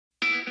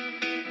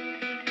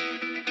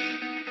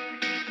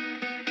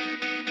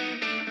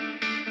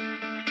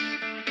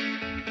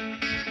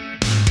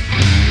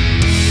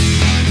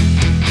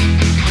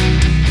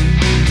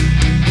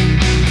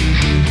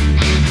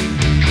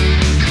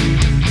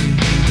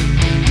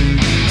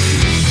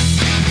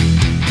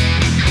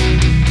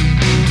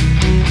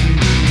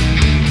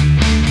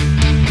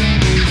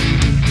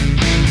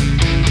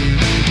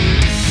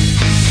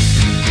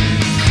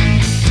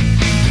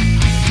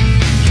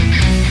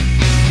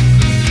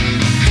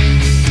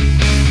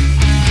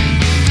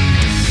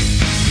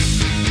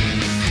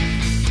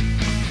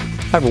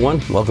Hi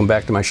everyone, welcome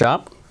back to my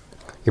shop.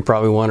 You're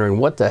probably wondering,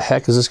 what the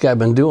heck has this guy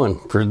been doing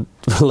for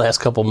the last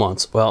couple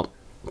months? Well,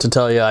 to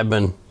tell you, I've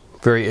been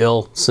very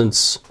ill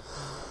since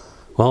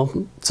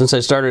I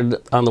started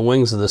on the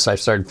wings of this. I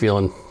started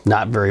feeling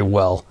not very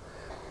well,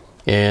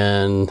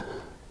 and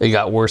it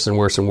got worse and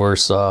worse and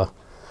worse.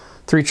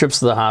 3 trips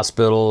to the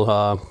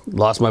hospital,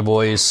 lost my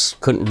voice,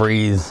 couldn't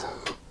breathe,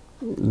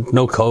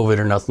 no COVID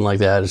or nothing like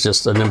that. It's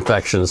just an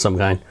infection of some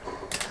kind.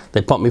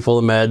 They pumped me full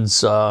of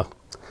meds,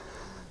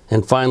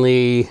 and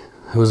finally,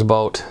 it was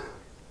about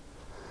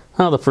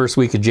the first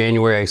week of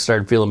January, I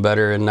started feeling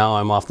better, and now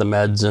I'm off the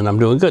meds and I'm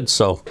doing good.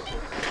 So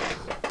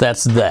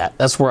that's that.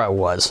 That's where I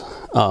was.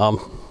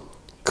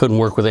 Couldn't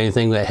work with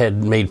anything that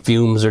had made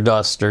fumes or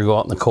dust or go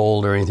out in the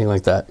cold or anything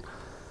like that.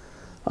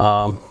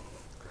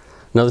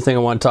 Another thing I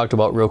want to talk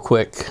about real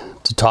quick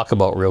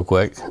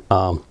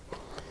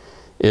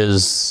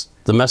is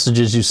the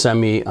messages you send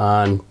me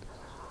on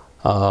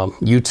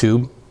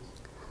YouTube.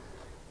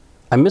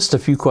 I missed a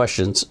few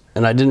questions,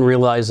 and I didn't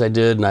realize I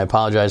did, and I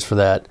apologize for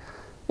that.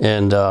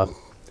 And I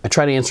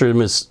try to answer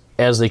them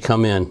as they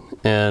come in,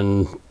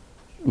 and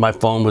my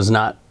phone was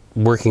not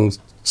working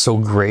so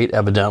great,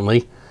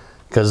 evidently,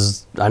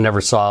 because I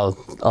never saw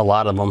a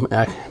lot of them.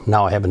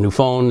 Now I have a new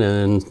phone,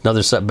 and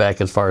another setback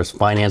as far as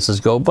finances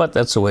go, but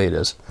that's the way it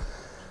is.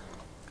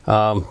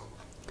 And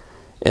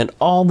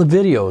all the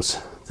videos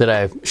that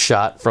I've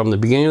shot from the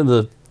beginning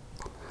of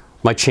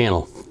my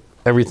channel,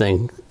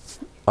 everything,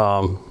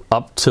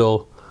 up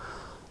till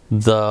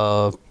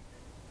the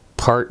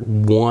part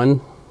 1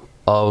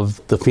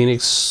 of the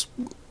Phoenix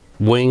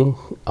wing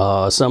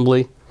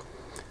assembly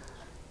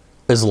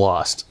is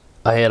lost.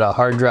 I had a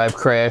hard drive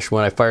crash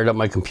when I fired up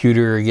my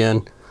computer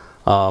again.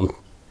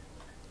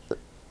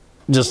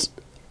 Just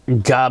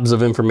gobs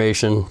of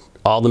information.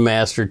 All the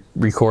master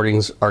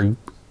recordings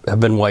have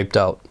been wiped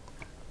out.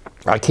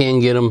 I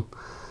can get them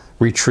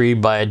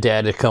retrieved by a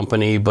data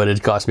company, but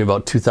it cost me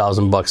about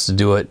 $2,000 to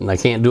do it, and I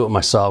can't do it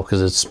myself because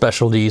it's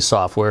specialty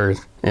software.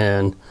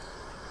 And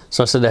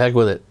so I said, the heck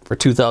with it. For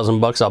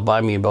 $2,000, I'll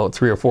buy me about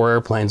 3 or 4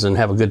 airplanes and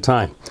have a good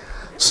time.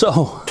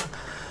 So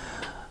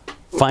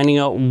finding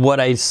out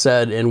what I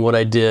said and what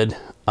I did,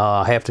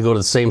 I have to go to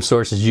the same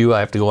source as you.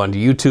 I have to go onto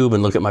YouTube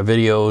and look at my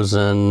videos,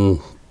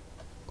 and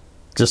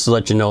just to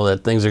let you know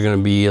that things are going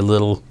to be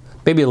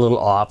maybe a little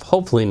off,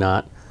 hopefully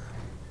not.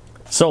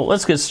 So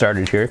let's get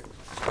started here.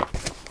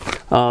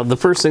 The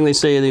first thing they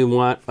say they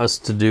want us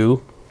to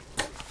do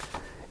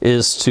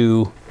is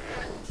to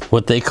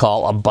what they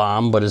call a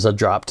bomb, but is a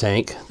drop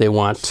tank. They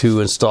want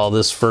to install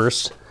this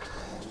first,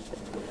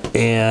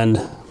 and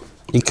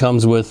it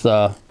comes with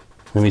let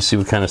me see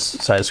what kind of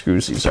size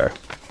screws these are.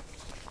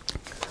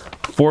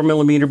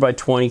 4mm by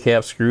 20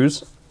 cap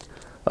screws,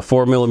 a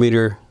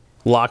 4mm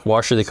lock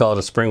washer, they call it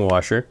a spring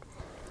washer,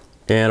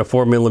 and a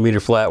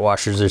 4mm flat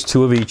washers. There's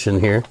 2 of each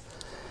in here,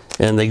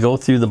 and they go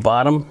through the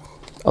bottom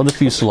of the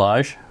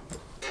fuselage.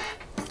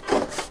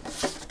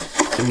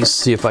 Let me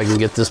see if I can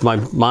get this. My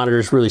monitor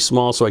is really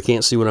small, so I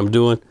can't see what I'm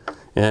doing,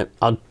 and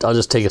I'll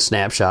just take a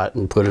snapshot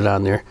and put it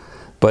on there.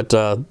 But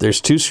there's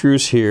 2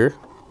 screws here.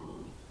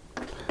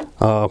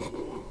 I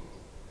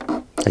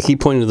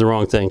keep pointing to the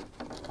wrong thing.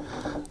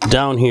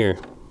 Down here,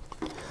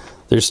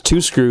 there's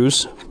 2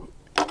 screws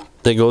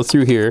that go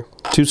through here.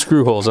 2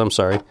 screw holes, I'm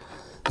sorry.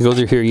 They go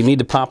through here. You need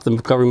to pop the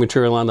covering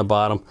material on the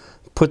bottom,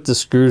 put the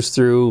screws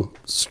through,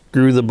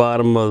 screw the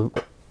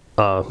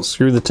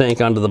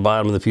tank onto the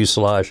bottom of the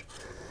fuselage,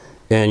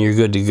 and you're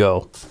good to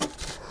go.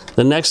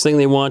 The next thing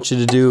they want you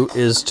to do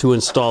is to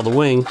install the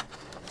wing,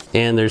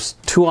 and there's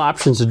 2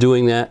 options of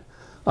doing that.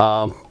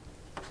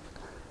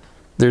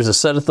 There's a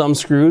set of thumb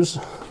screws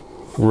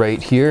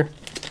right here.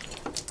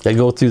 They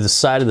go through the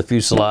side of the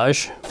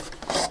fuselage,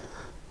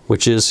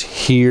 which is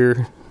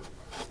here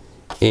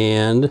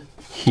and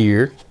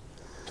here.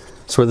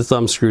 That's where the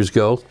thumb screws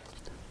go,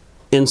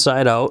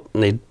 inside out,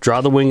 and they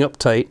draw the wing up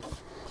tight.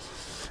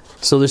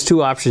 So there's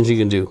 2 options you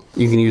can do.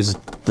 You can use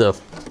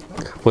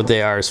what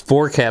they are is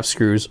 4 cap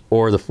screws,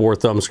 or the 4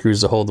 thumb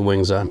screws to hold the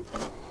wings on.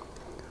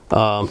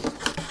 The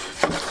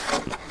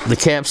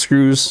cap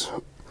screws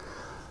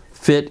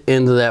fit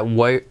into that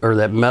white or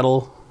that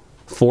metal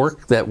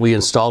fork that we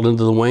installed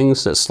into the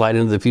wings that slide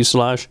into the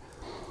fuselage,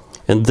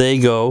 and they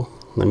go,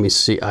 let me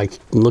see, I'm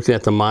looking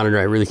at the monitor,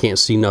 I really can't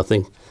see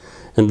nothing,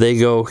 and they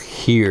go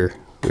here.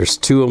 There's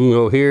 2 of them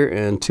go here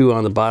and 2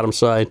 on the bottom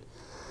side,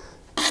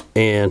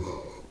 and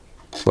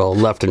well,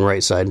 left and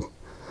right side,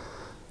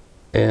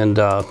 and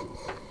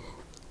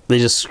they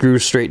just screw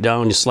straight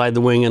down. You slide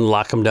the wing in,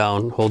 lock them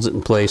down, holds it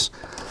in place.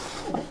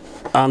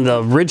 On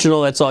the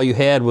original, that's all you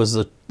had was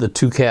the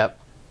 2 cap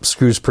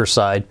screws per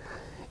side,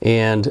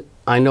 and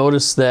I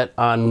noticed that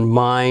on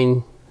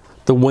mine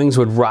the wings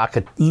would rock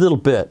a little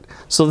bit,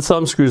 so the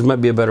thumb screws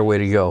might be a better way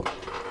to go.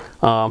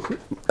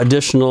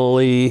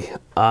 Additionally,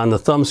 on the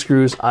thumb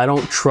screws, I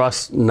don't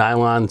trust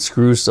nylon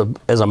screws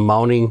as a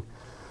mounting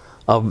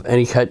of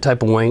any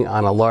type of wing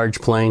on a large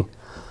plane.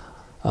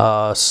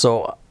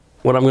 So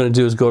what I'm going to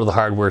do is go to the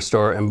hardware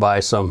store and buy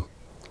some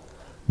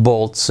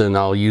bolts, and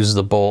I'll use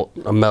the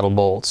metal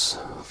bolts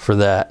for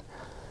that.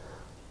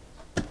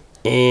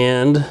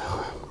 And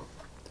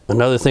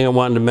another thing I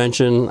wanted to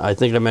mention, I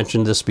think I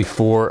mentioned this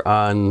before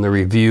on the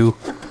review,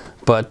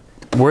 but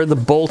where the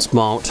bolts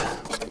mount,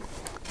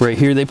 right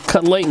here, they've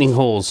cut lightning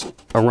holes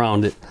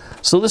around it.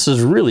 So this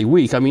is really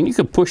weak. I mean, you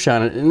could push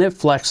on it and it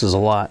flexes a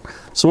lot.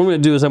 So what I'm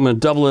going to do is I'm going to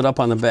double it up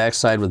on the back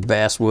side with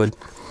basswood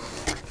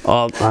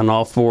on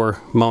all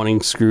 4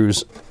 mounting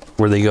screws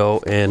where they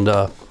go, and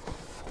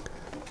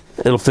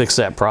it'll fix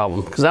that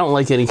problem. Because I don't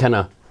like any kind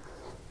of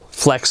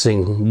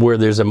flexing where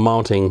there's a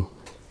mounting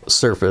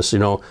surface, you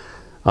know.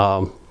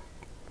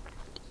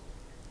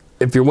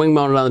 If you're wing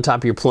mounted on the top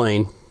of your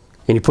plane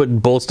and you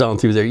put bolts down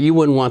through there, you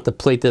wouldn't want the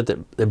plate that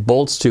it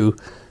bolts to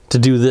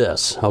do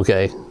this,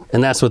 okay?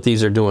 And that's what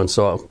these are doing.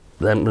 So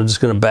I'm just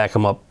going to back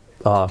them up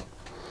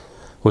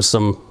with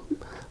some,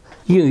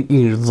 you can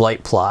use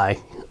light ply.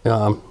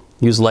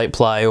 Use light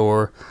ply,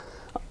 or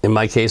in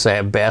my case I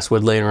have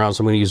basswood laying around,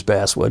 so I'm going to use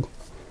basswood.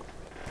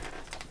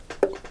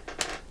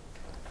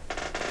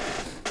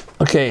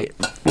 Okay,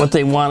 what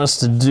they want us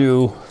to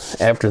do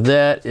after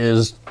that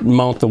is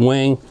mount the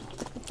wing.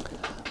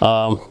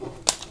 I'm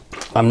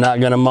not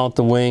going to mount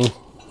the wing.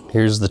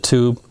 Here's the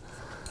tube.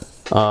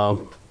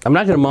 I'm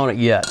not going to mount it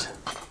yet.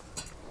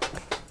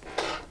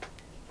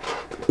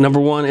 Number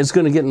one, it's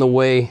going to get in the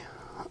way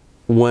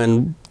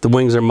when the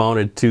wings are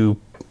mounted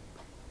to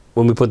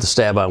when we put the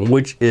stab on,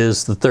 which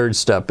is the 3rd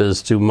step,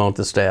 is to mount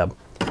the stab.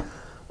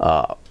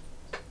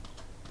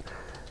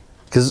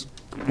 Because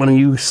when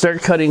you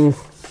start cutting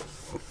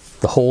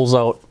the holes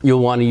out, you'll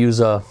want to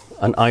use an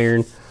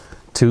iron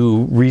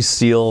to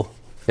reseal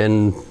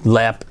and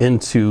lap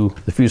into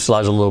the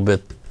fuselage a little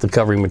bit, the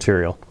covering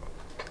material.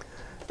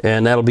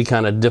 And that'll be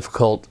kind of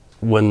difficult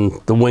when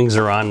the wings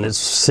are on and it's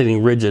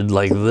sitting rigid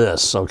like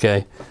this,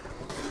 okay?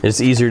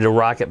 It's easier to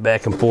rock it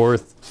back and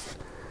forth.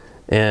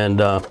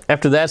 And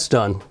after that's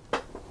done,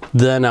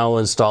 then I'll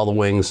install the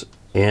wings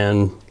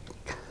and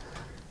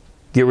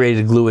get ready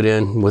to glue it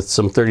in with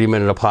some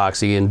 30-minute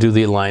epoxy and do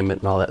the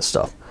alignment and all that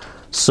stuff.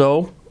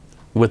 So,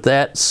 with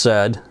that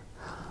said,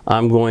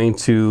 I'm going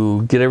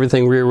to get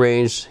everything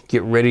rearranged,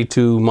 get ready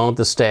to mount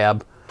the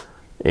stab,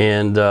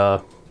 and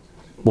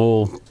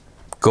we'll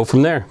go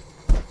from there.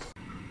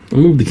 I'll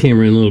move the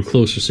camera in a little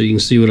closer so you can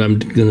see what I'm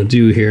going to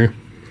do here.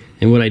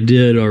 And what I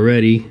did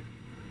already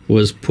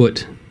was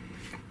put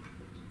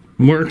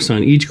marks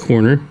on each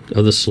corner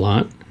of the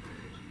slot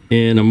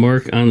and a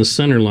mark on the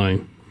center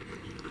line.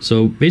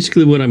 So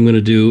basically what I'm going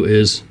to do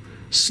is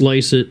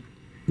slice it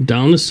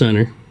down the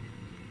center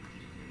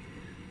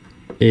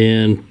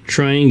and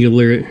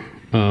triangular,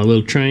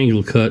 little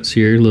triangle cuts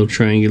here, little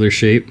triangular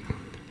shape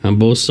on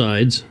both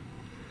sides,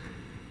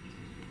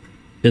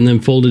 and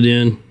then fold it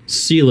in,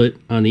 seal it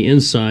on the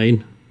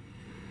inside,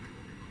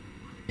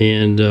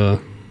 and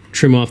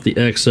trim off the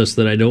excess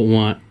that I don't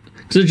want,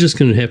 because it's just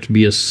going to have to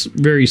be a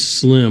very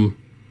slim,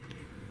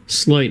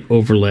 slight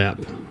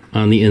overlap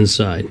on the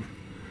inside.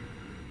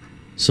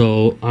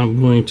 So I'm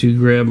going to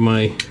grab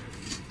my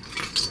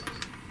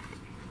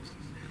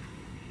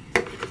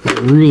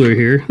ruler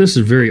here. This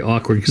is very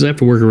awkward because I have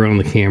to work around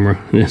the camera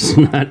and it's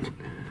not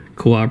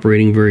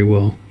cooperating very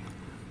well.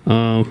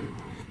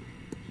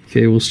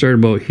 Okay, we'll start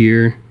about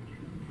here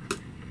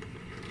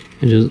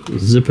and just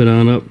zip it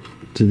on up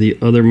to the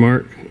other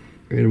mark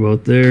right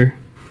about there.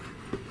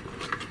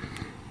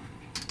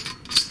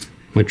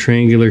 My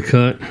triangular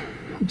cut,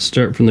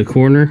 start from the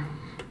corner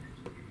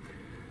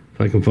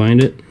if I can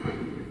find it.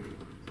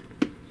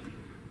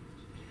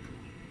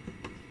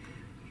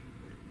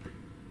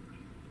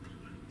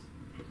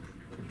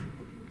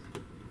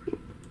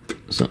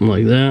 Something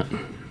like that.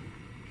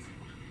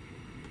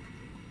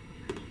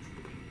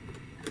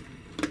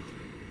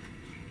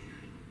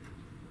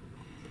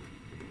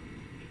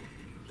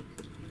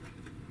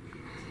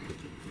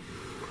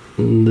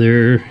 And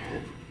there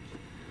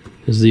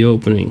is the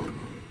opening.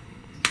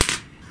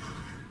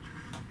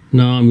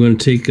 Now I'm going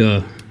to take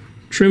a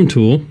trim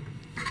tool.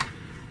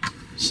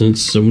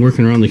 Since I'm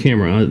working around the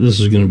camera, this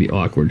is going to be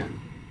awkward.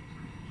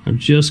 I'm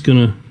just going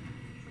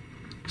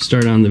to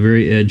start on the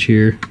very edge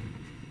here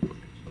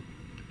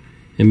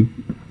and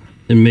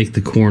make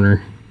the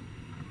corner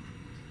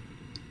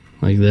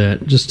like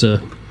that, just to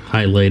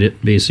highlight it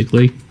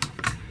basically.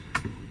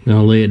 Now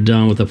I'll lay it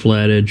down with a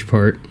flat edge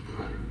part.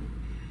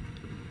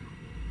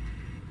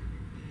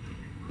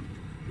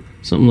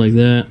 Something like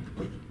that.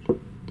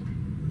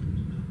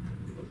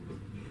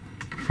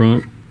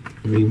 Front.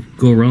 Let me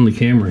go around the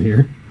camera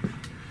here.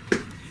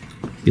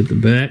 Get the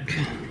back.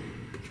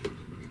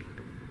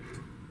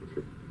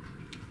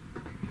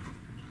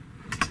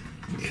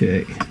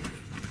 Okay.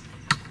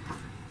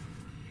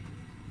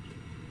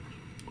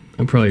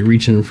 I'm probably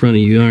reaching in front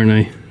of you, aren't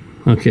I?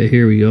 Okay,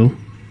 here we go.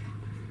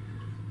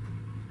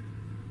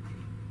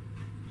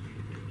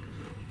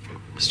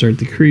 Start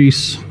the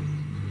crease.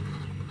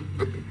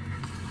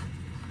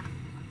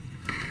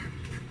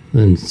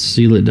 Then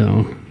seal it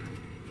down.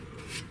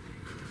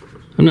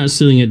 I'm not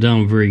sealing it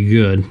down very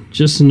good,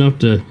 just enough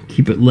to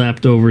keep it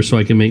lapped over so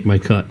I can make my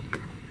cut.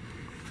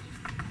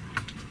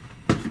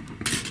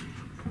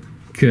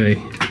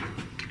 Okay.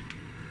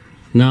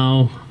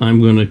 Now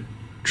I'm going to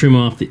trim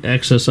off the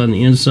excess on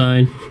the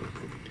inside.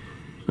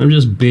 I'm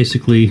just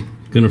basically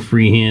going to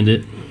freehand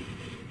it.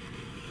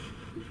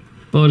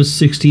 About a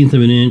 1/16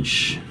 of an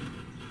inch,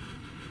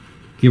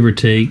 give or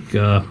take,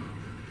 on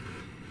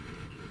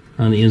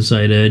the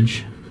inside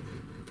edge.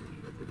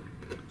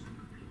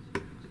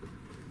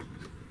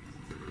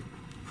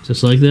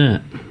 Just like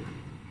that.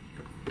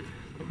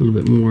 A little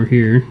bit more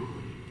here.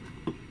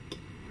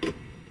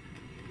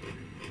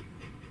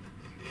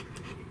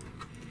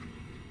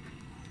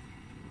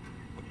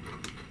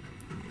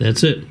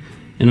 That's it.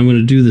 And I'm going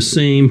to do the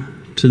same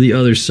to the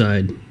other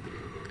side.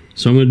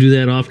 So I'm going to do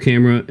that off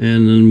camera,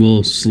 and then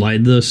we'll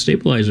slide the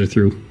stabilizer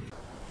through.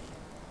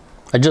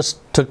 I just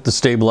took the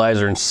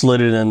stabilizer and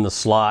slid it in the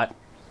slot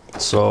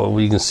so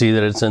you can see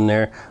that it's in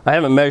there. I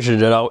haven't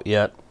measured it out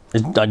yet.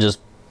 I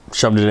just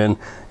shoved it in,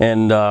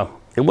 and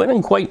it went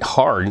in quite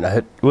hard.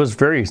 It was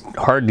very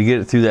hard to get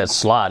it through that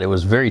slot. It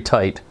was very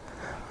tight.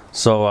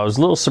 So I was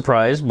a little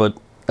surprised, but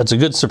that's a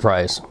good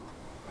surprise.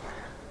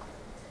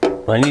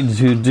 What I need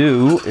to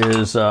do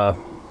is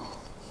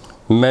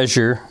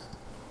measure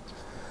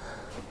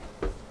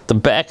the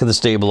back of the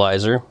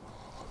stabilizer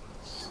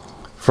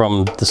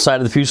from the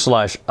side of the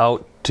fuselage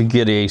out to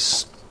get a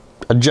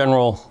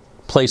general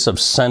place of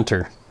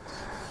center.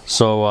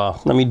 So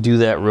let me do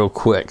that real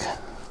quick.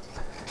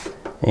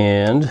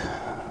 And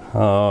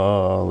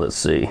let's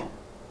see.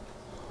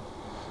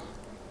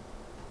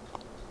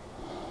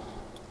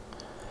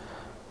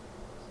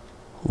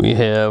 We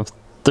have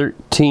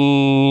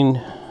 13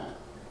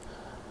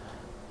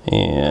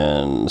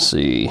 and let's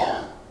see,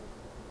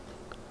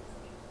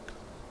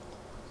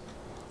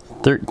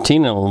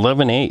 13 and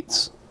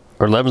 11/8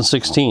 or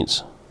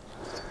 11/16.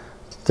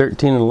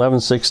 13 and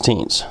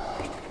 11/16.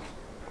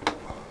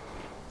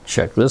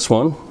 Check this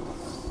one.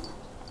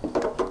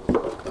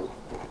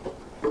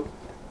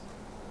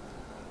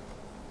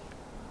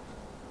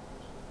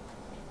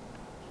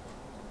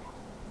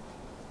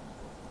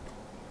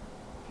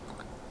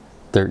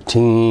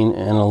 (13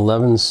 and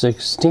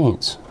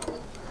 11/16).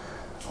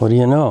 What do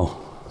you know?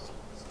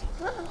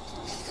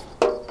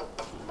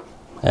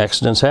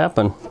 Accidents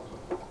happen.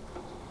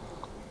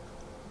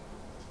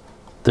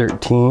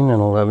 13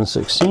 and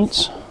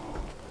 11/16.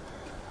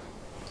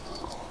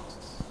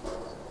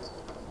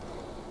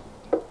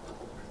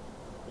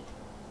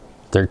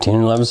 (13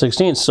 and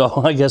 11/16).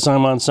 So I guess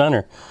I'm on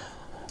center.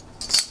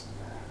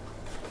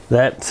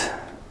 That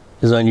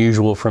is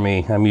unusual for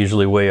me. I'm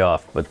usually way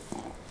off, but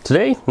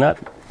today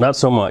not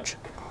so much.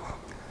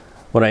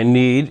 What I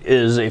need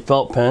is a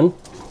felt pen.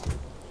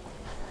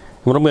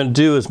 What I'm going to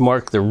do is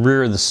mark the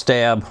rear of the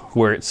stab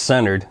where it's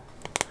centered,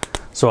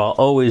 so I'll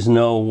always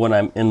know when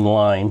I'm in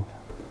line.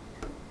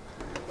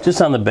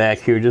 Just on the back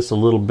here, just a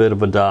little bit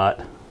of a dot.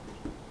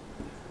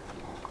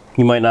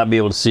 You might not be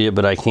able to see it,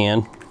 but I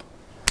can.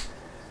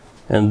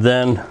 And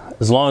then,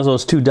 as long as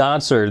those two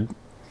dots are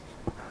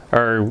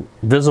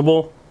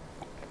visible,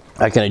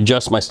 I can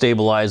adjust my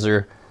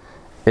stabilizer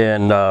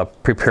and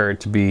prepare it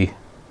to be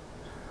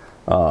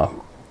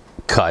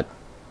cut,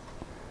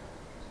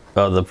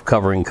 the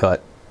covering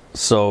cut.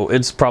 So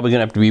it's probably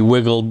gonna have to be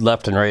wiggled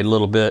left and right a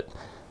little bit.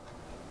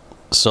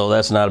 So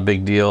that's not a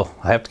big deal.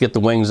 I have to get the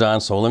wings on,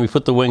 so let me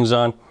put the wings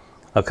on.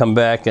 I'll come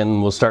back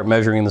and we'll start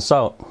measuring this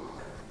out.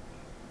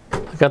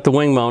 I got the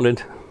wing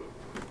mounted.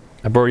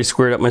 I've already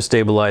squared up my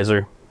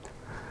stabilizer.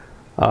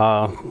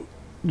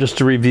 Just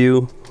to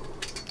review,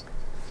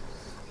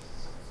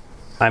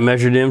 I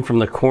measured in from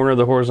the corner of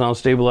the horizontal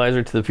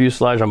stabilizer to the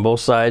fuselage on both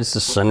sides to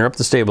center up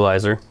the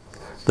stabilizer.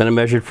 Then I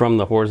measured from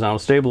the horizontal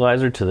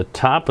stabilizer to the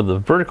top of the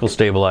vertical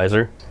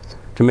stabilizer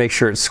to make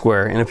sure it's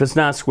square. And if it's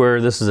not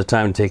square, this is the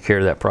time to take care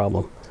of that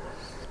problem.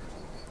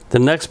 The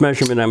next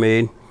measurement I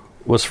made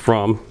was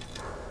from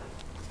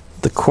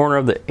the corner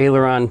of the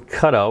aileron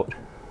cutout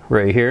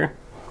right here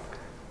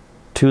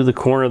to the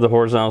corner of the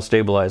horizontal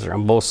stabilizer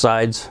on both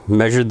sides.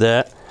 Measured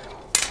that,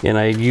 and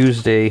I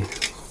used a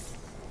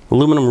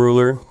aluminum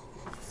ruler,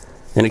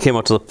 and it came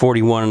out to the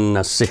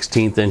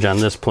 41/16 inch on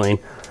this plane.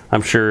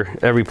 I'm sure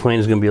every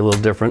plane is going to be a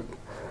little different.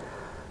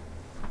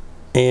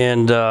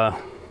 And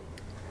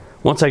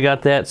once I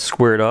got that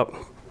squared up,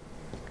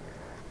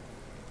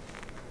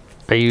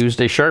 I used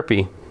a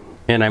Sharpie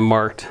and I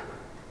marked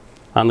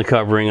on the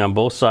covering on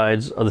both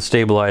sides of the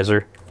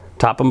stabilizer,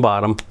 top and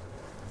bottom,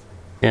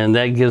 and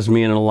that gives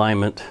me an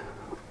alignment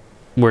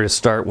where to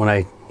start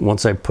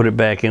once I put it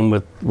back in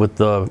with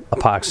the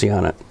epoxy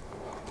on it.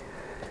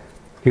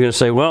 You're going to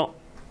say, well,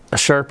 a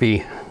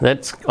Sharpie,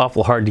 that's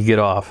awful hard to get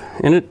off,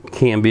 and it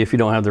can be if you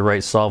don't have the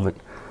right solvent.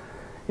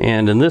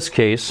 And in this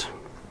case,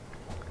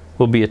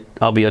 I'll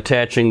be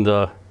attaching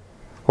the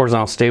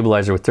horizontal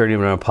stabilizer with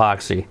 30-minute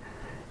epoxy.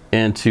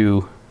 And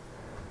to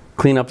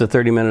clean up the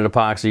 30-minute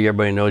epoxy,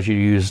 everybody knows you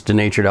use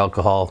denatured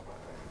alcohol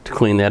to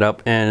clean that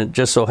up, and it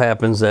just so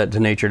happens that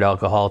denatured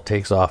alcohol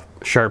takes off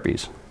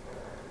Sharpies.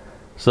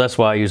 So that's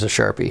why I use a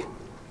Sharpie.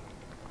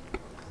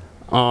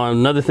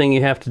 Another thing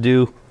you have to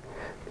do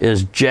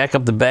is jack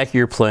up the back of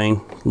your plane,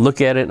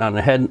 look at it on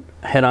a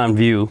head-on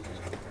view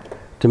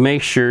to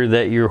make sure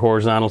that your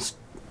horizontal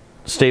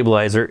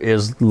stabilizer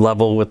is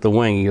level with the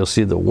wing. You'll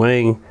see the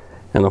wing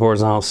and the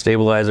horizontal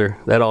stabilizer,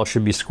 that all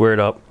should be squared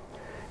up.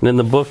 And in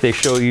the book they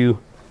show you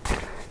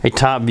a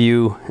top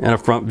view and a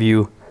front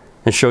view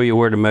and show you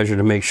where to measure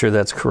to make sure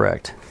that's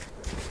correct.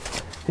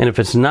 And if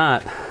it's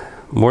not,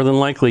 more than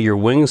likely your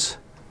wings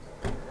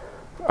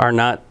are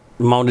not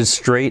mounted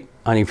straight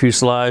on your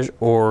fuselage,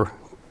 or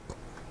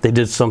they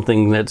did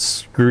something that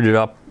screwed it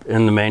up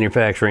in the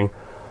manufacturing,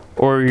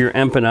 or your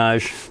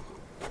empennage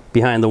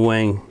behind the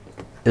wing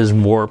is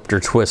warped or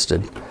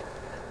twisted.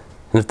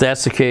 And if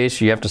that's the case,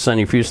 you have to send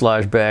your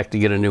fuselage back to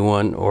get a new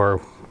one or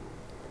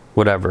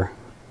whatever.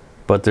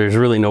 But there's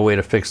really no way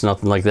to fix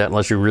nothing like that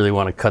unless you really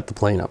want to cut the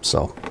plane up.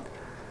 So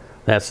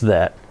that's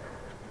that.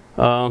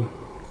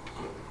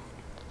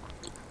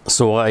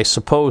 So I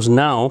suppose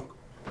now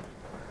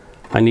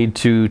I need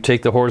to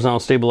take the horizontal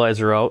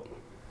stabilizer out,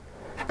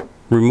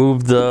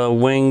 remove the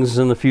wings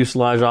and the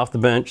fuselage off the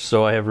bench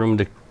so I have room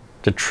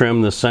to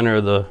trim the center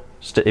of the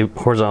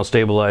horizontal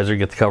stabilizer,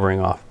 get the covering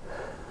off.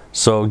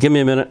 So give me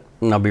a minute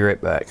and I'll be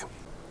right back.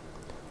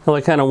 Well,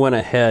 I kind of went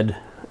ahead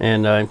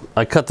and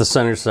I cut the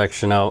center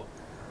section out,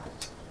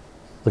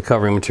 the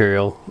covering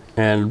material,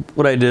 and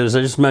what I did is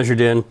I just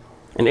measured in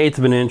 1/8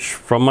 of an inch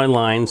from my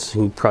lines.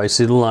 You can probably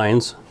see the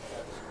lines,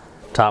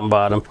 top and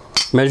bottom.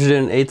 Measured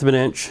in 1/8 of an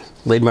inch,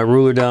 laid my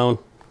ruler down,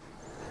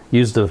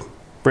 used a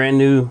brand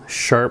new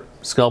sharp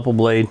scalpel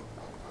blade,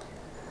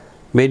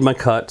 made my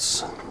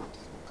cuts,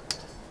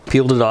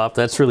 peeled it off.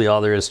 That's really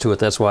all there is to it.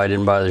 That's why I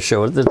didn't bother to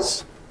show it.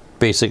 It's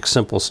basic,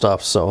 simple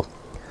stuff. So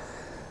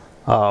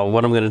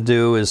what I'm going to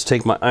do is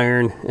take my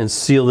iron and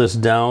seal this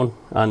down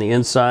on the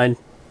inside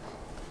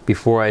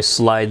before I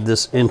slide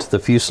this into the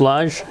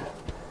fuselage,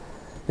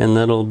 and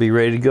then it'll be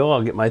ready to go.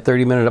 I'll get my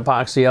 30-minute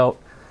epoxy out,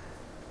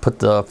 put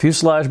the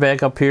fuselage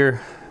back up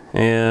here,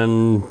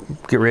 and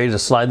get ready to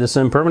slide this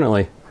in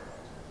permanently.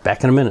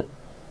 Back in a minute.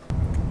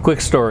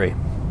 Quick story.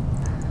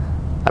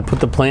 I put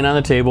the plane on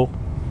the table,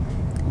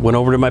 went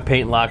over to my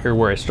paint locker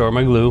where I store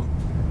my glue.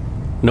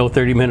 No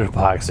 30-minute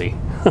epoxy.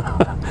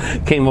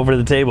 Came over to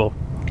the table.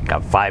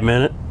 Got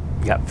 5-minute,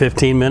 got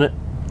 15-minute,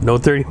 no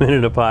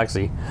 30-minute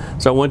epoxy.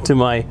 So I went to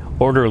my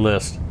order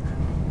list,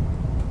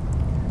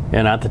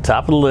 and at the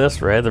top of the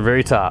list, right at the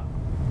very top,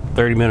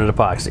 30-minute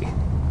epoxy.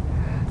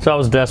 So I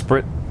was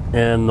desperate,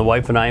 and the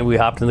wife and I, we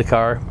hopped in the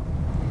car.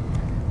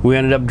 We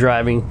ended up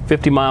driving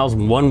 50 miles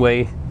one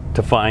way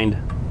to find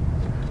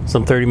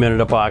some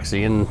 30-minute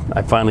epoxy, and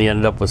I finally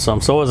ended up with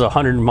some. So it was a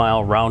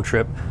 100-mile round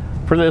trip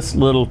for this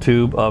little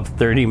tube of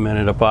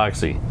 30-minute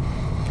epoxy.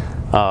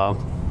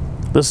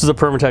 This is a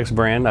Permatex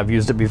brand. I've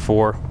used it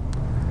before.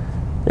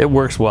 It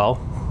works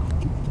well.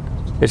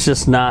 It's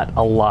just not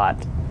a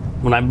lot.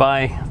 When I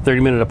buy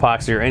 30-minute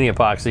epoxy or any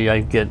epoxy,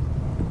 I get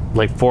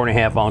like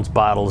 4.5-ounce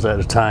bottles at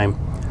a time.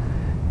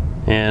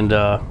 And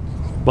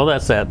well,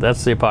 that's that.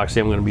 That's the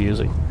epoxy I'm going to be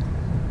using.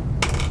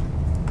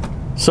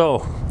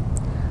 So,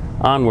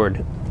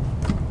 onward.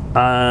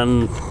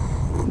 On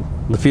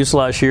the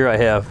fuselage here, I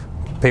have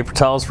paper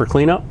towels for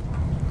cleanup.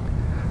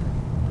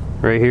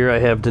 Right here, I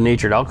have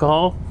denatured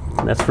alcohol.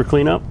 That's for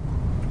cleanup.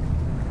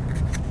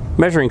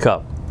 Measuring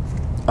cup.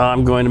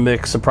 I'm going to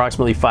mix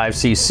approximately 5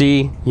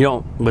 cc. You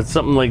don't, with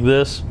something like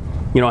this,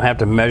 you don't have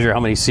to measure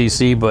how many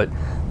cc, but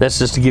that's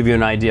just to give you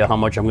an idea how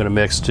much I'm going to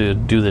mix to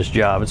do this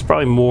job. It's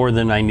probably more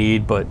than I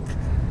need, but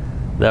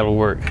that'll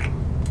work.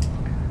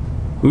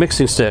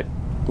 Mixing stick.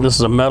 This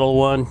is a metal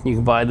one. You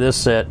can buy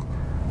this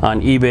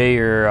on eBay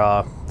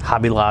or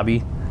Hobby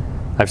Lobby.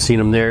 I've seen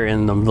them there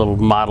in the little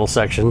model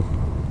section.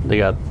 They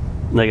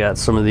got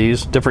some of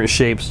these different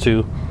shapes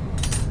too.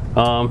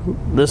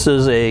 This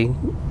is a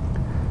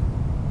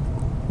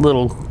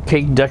little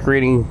cake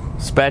decorating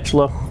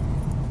spatula,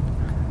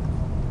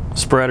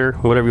 spreader,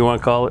 whatever you want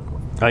to call it.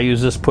 I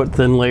use this to put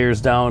thin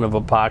layers down of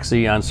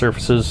epoxy on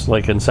surfaces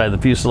like inside the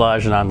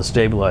fuselage and on the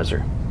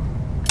stabilizer.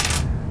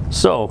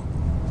 So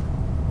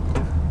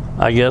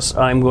I guess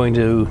I'm going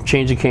to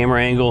change the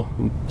camera angle,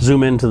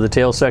 zoom into the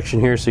tail section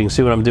here so you can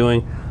see what I'm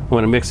doing. I'm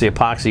going to mix the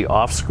epoxy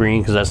off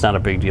screen because that's not a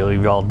big deal.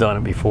 You've all done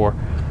it before.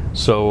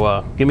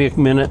 So give me a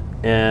minute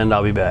and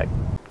I'll be back.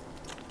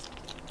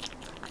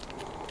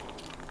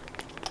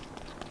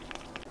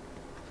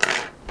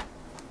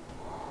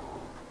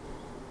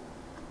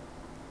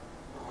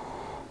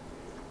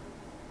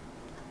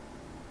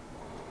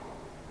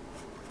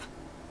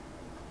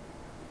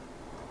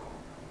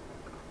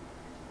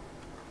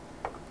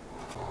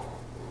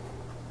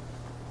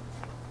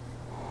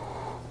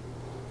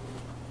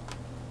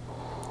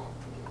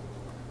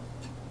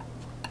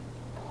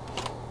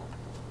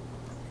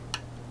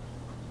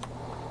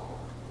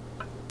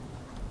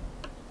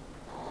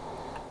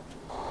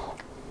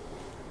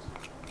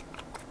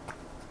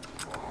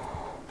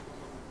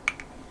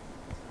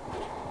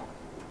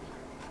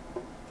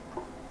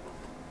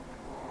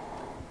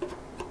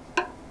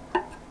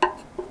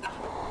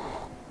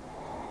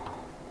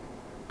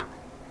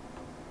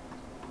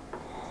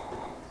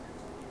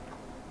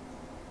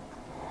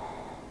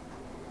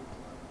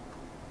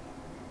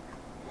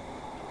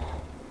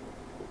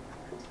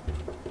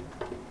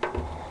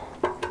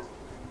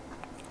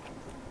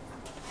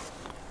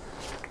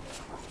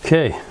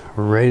 Okay,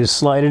 we're ready to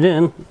slide it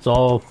in. It's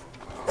all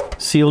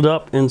sealed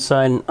up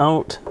inside and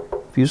out.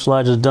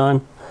 Fuselage is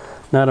done.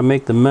 Now to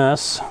make the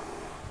mess.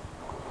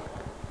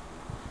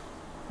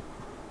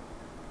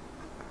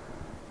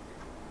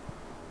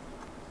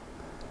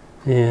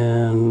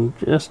 And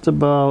just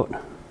about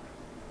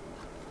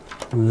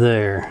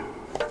there.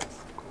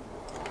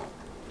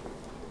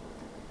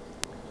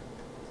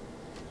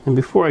 And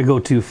before I go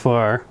too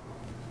far,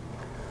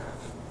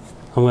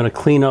 I'm going to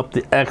clean up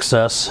the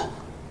excess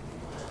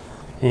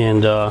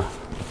and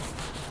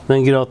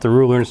then get out the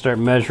ruler and start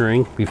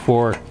measuring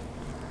before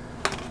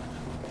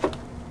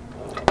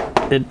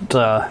it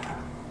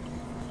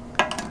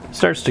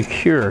starts to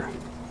cure.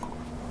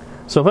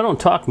 So if I don't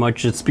talk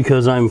much, it's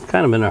because I'm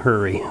kind of in a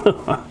hurry.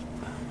 I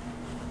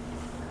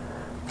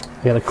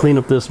got to clean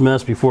up this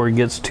mess before it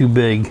gets too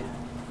big.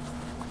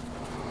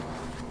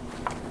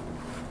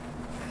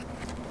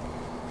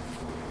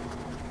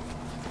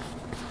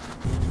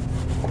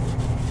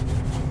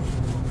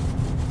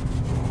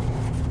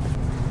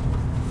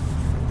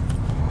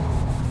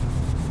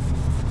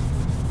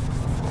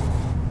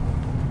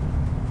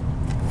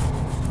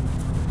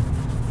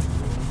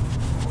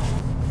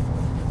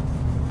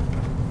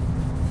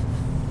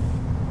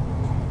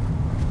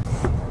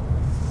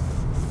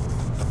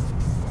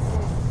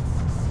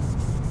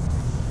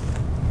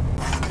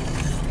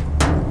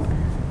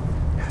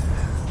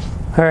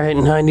 All right,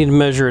 now I need to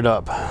measure it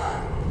up.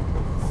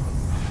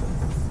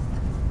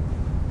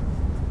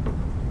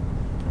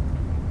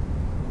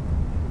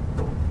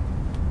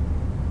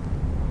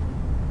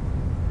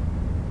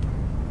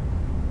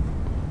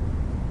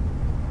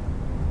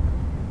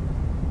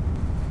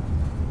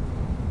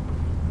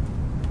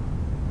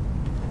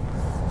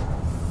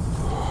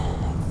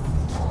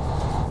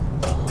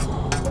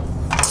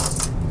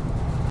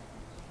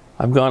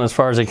 I've gone as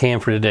far as I can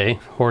for today.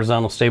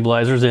 Horizontal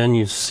stabilizers in,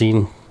 you've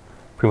seen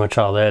pretty much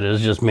all that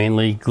is, just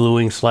mainly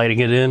gluing, sliding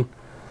it in,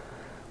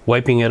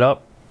 wiping it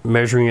up,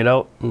 measuring it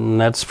out, and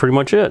that's pretty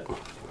much it.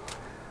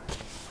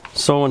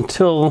 So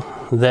until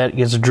that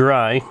gets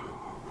dry,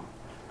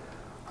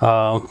 it's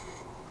going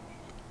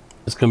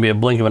to be a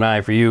blink of an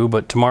eye for you,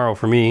 but tomorrow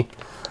for me,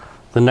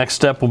 the next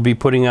step will be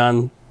putting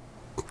on,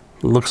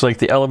 looks like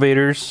the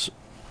elevators,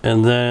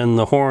 and then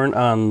the horn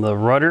on the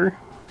rudder.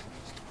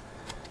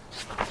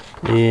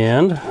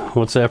 And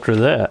what's after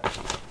that?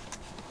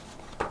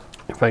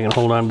 If I can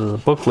hold on to the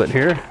booklet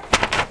here.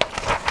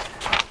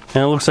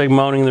 And it looks like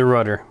mounting the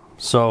rudder.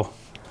 So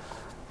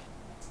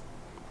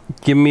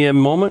give me a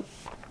moment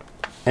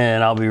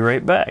and I'll be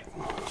right back.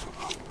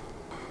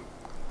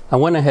 I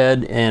went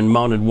ahead and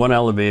mounted one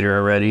elevator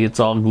already. It's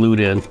all glued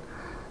in.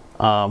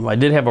 I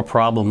did have a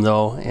problem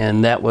though,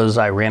 and that was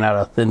I ran out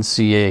of thin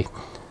CA.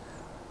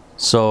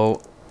 So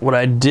what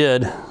I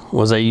did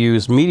was I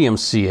used medium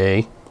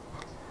CA,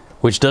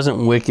 which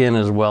doesn't wick in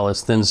as well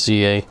as thin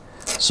CA.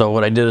 So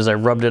what I did is I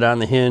rubbed it on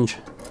the hinge,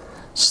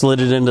 slid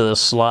it into the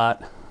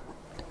slot,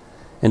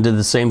 and did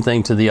the same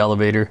thing to the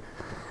elevator.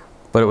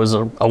 But it was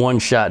a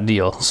one-shot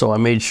deal. So I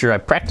made sure I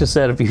practiced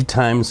that a few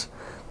times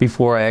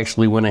before I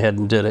actually went ahead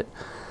and did it.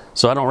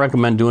 So I don't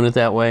recommend doing it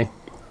that way.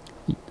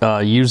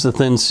 Use the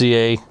thin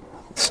CA,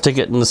 stick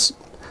it in the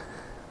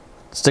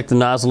stick the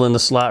nozzle in the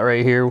slot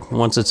right here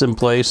once it's in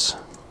place,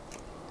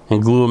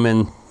 and glue them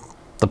in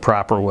the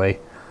proper way.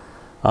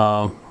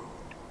 I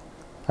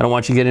don't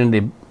want you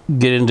to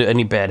get into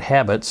any bad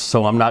habits,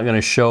 so I'm not going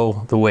to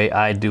show the way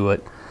I do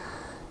it.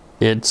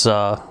 It's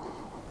not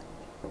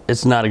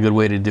a good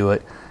way to do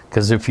it,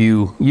 because if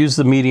you use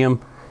the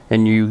medium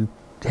and you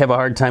have a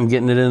hard time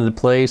getting it into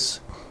place,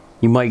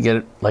 you might get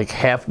it like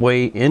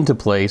halfway into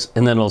place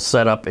and then it'll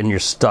set up and you're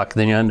stuck.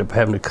 Then you end up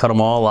having to cut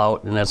them all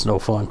out, and that's no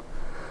fun.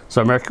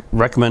 So I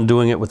recommend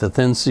doing it with a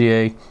thin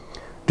CA,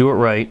 do it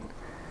right,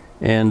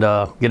 and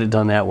get it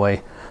done that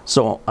way.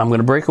 So I'm going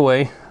to break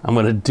away. I'm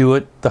going to do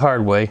it the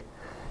hard way.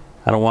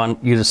 I don't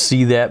want you to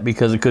see that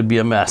because it could be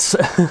a mess.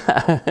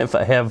 If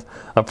I have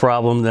a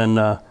problem, then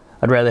I'd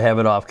rather have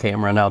it off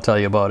camera, and I'll tell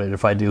you about it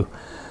if I do.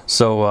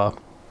 So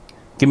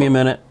give me a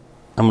minute.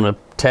 I'm going to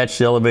attach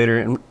the elevator,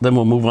 and then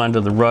we'll move on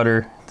to the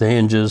rudder, the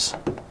hinges,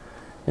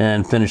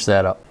 and finish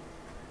that up.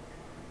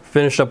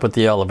 Finished up with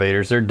the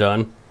elevators. They're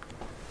done.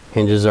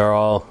 Hinges are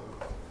all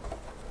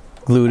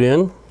glued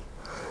in.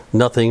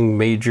 Nothing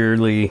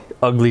majorly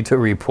ugly to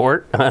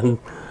report on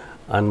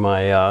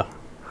my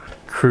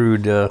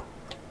crude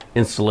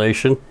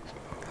installation.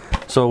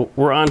 So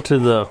we're on to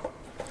the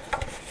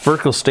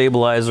vertical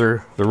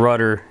stabilizer, the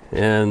rudder,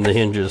 and the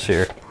hinges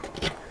here.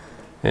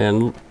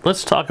 And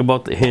let's talk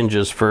about the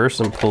hinges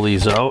first and pull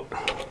these out.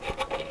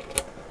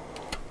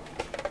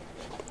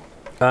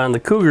 On the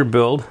Cougar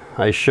build,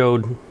 I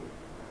showed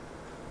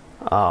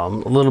a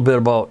little bit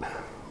about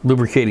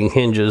lubricating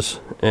hinges,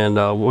 and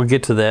we'll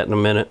get to that in a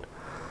minute.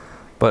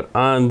 But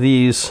on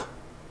these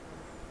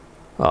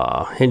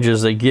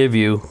hinges they give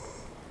you,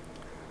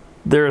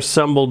 they're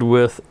assembled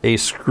with a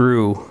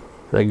screw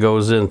that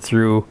goes in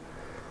through,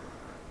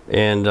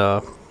 and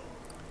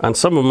on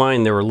some of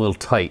mine they were a little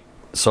tight,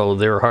 so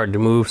they were hard to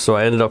move, so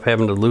I ended up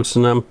having to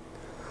loosen them.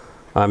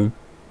 I'm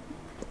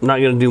not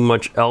going to do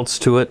much else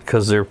to it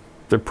because they're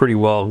pretty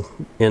well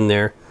in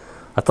there.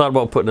 I thought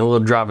about putting a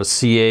little drop of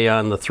CA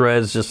on the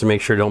threads just to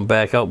make sure they don't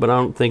back out, but I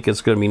don't think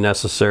it's going to be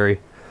necessary.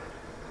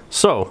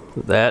 So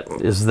that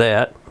is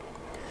that.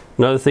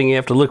 Another thing you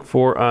have to look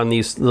for on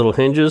these little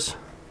hinges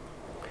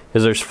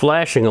is there's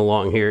flashing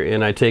along here,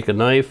 and I take a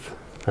knife,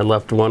 I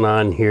left one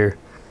on here,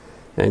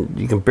 and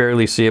you can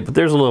barely see it, but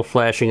there's a little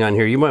flashing on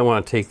here. You might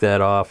want to take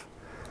that off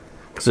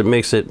because it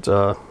makes it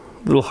a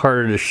little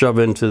harder to shove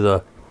into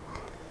the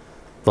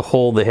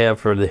hole they have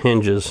for the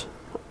hinges.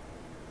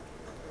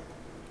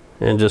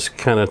 And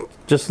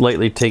just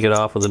lightly take it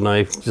off with a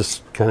knife,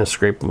 just kind of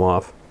scrape them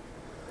off.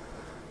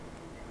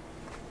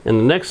 And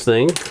the next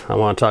thing I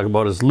want to talk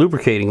about is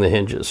lubricating the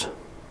hinges.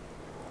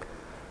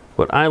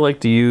 What I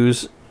like to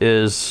use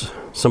is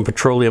some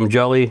petroleum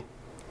jelly.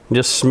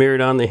 Just smear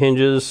it on the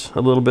hinges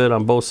a little bit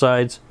on both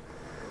sides.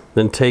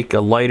 Then take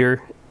a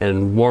lighter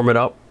and warm it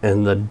up,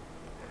 and the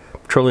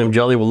petroleum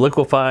jelly will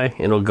liquefy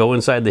and it'll go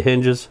inside the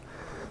hinges.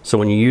 So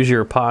when you use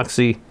your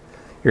epoxy,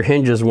 your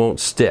hinges won't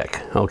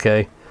stick,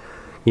 okay?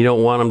 You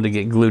don't want them to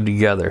get glued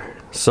together.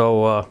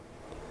 So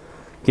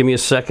give me a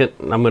second.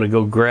 I'm going to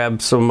go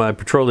grab some of my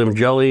petroleum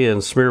jelly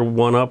and smear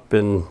one up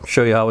and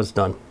show you how it's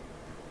done.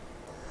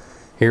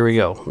 Here we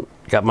go.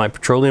 Got my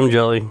petroleum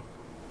jelly.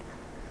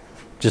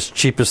 Just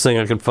cheapest thing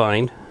I could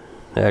find,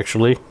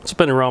 actually. It's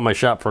been around my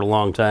shop for a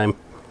long time.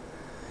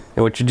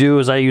 And what you do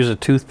is I use a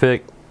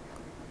toothpick,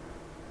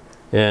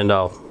 and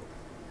I'll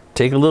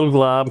take a little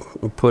glob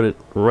and put it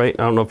right,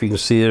 I don't know if you can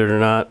see it or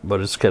not, but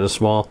it's kind of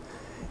small.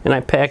 And I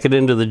pack it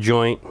into the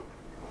joint.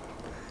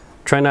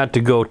 Try not to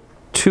go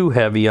too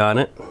heavy on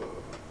it.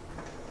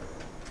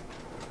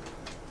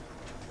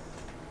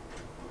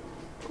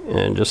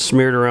 And just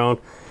smear it around.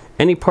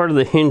 Any part of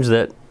the hinge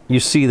that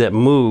you see that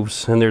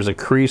moves and there's a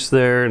crease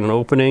there and an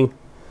opening,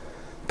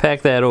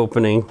 pack that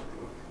opening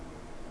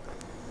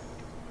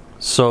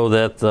so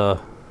that the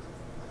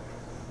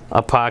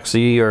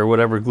epoxy or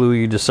whatever glue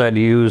you decide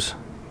to use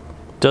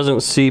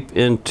doesn't seep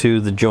into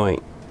the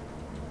joint,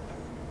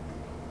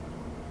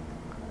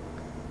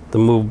 the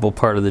movable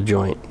part of the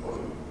joint.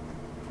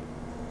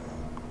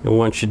 And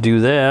once you do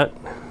that,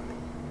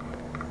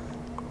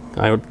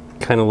 I would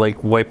kind of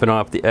like wiping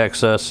off the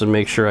excess and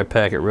make sure I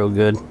pack it real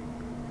good.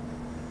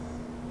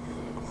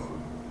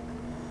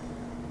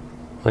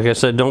 Like I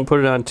said, don't put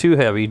it on too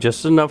heavy,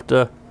 just enough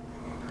to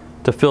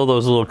fill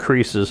those little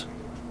creases.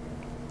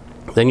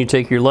 Then you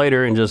take your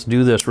lighter and just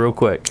do this real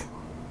quick.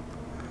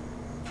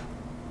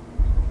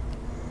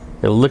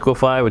 It'll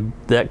liquefy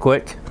with that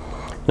quick.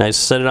 And I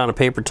set it on a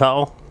paper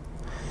towel,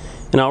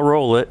 and I'll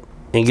roll it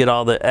and get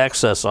all the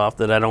excess off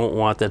that I don't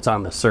want that's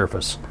on the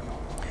surface.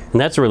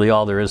 And that's really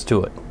all there is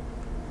to it.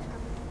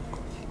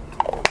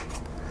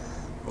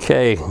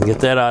 Okay, get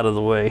that out of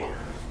the way.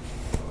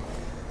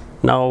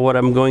 Now what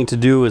I'm going to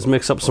do is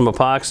mix up some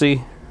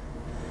epoxy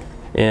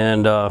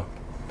and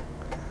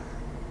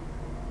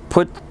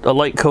put a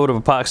light coat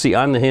of epoxy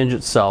on the hinge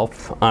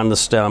itself, on the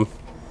stem,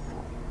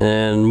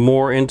 and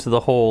more into the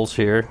holes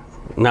here,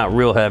 not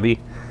real heavy,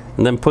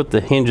 and then put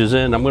the hinges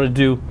in. I'm going to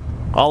do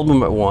all of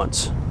them at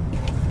once.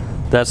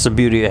 That's the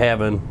beauty of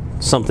having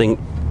something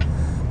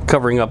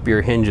covering up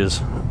your hinges.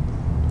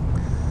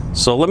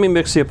 So let me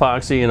mix the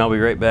epoxy and I'll be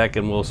right back,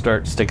 and we'll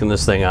start sticking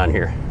this thing on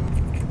here.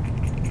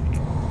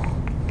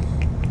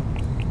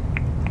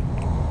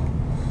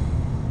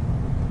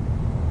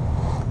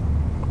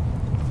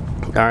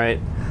 Alright,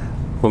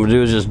 what I'm going to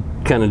do is just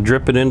kind of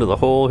drip it into the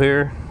hole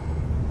here.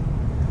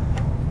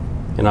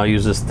 And I'll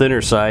use this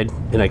thinner side,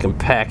 and I can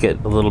pack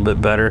it a little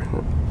bit better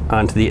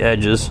onto the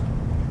edges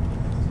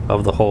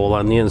of the hole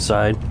on the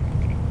inside.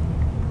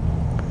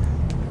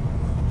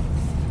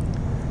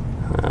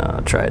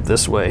 I'll try it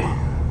this way,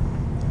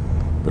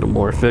 a little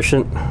more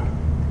efficient.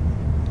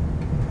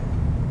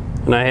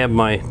 And I have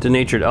my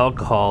denatured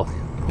alcohol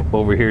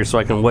over here so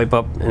I can wipe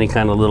up any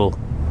kind of little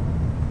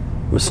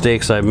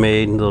mistakes I've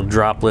made, little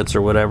droplets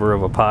or whatever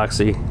of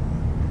epoxy.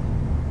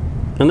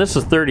 And this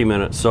is 30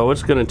 minutes, so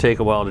it's going to take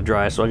a while to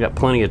dry, so I got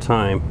plenty of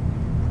time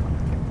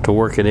to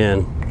work it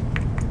in.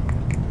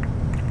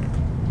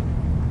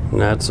 And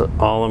that's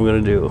all I'm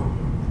going to do.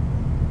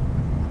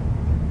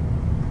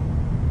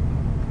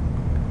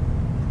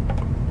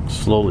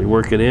 Slowly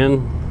work it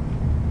in.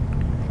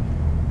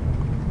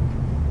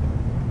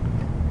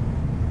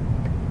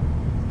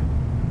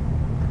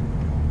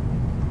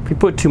 If you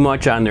put too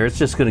much on there, it's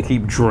just going to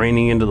keep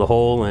draining into the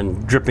hole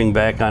and dripping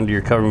back onto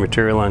your covering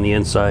material on the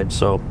inside.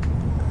 So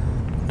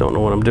don't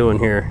know what I'm doing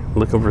here,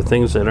 looking for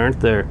things that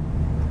aren't there.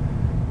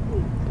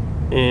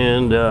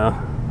 And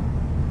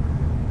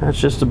that's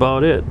just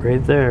about it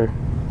right there.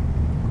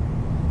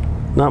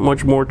 Not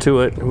much more to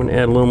it. I'm going to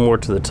add a little more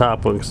to the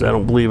top one because I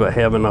don't believe I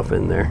have enough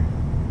in there.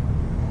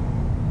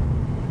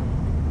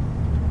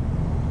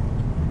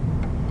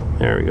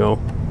 There we go.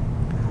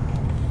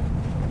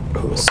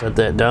 Set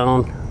that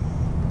down.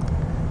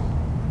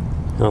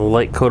 And a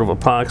light coat of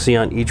epoxy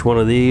on each one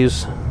of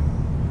these.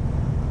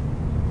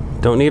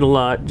 Don't need a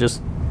lot,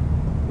 just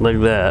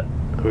like that.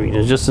 I mean,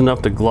 it's just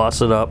enough to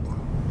gloss it up.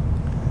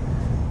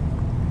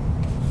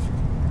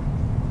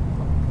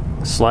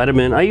 Slide them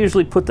in. I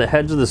usually put the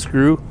heads of the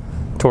screw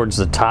towards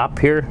the top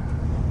here.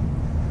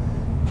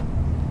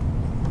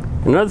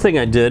 Another thing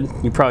I did,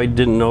 you probably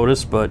didn't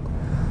notice, but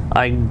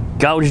I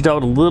gouged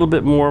out a little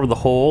bit more of the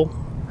hole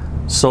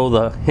so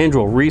the hinge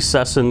will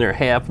recess in there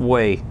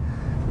halfway.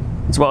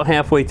 It's about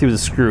halfway through the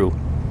screw.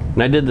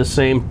 And I did the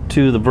same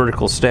to the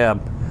vertical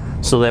stab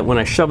so that when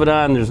I shove it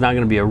on, there's not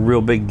going to be a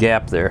real big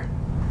gap there.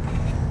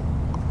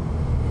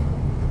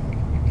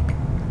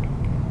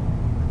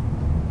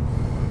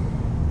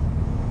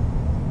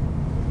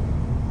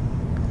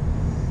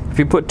 If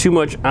you put too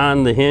much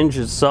on the hinge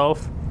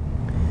itself,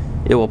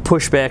 it will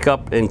push back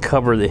up and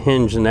cover the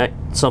hinge, and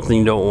that's something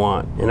you don't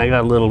want. And I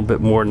got a little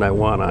bit more than I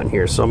want on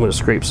here, so I'm going to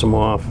scrape some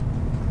off.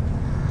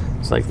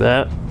 Just like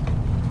that.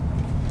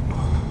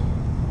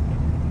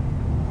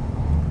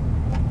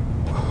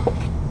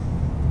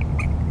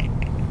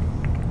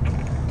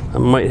 I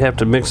might have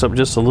to mix up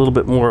just a little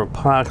bit more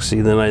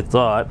epoxy than I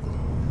thought.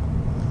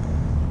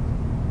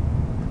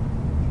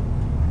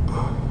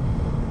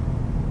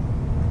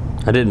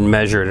 I didn't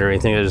measure it or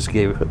anything, I just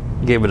gave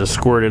it a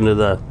squirt into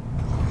the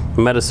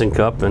medicine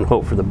cup and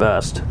hope for the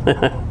best.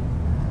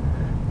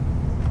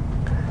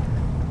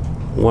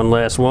 One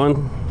last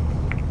one.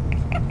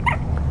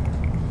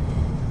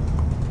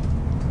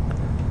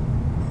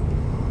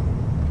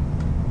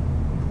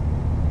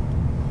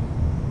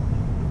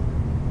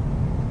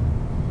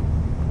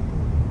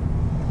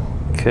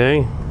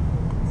 Okay.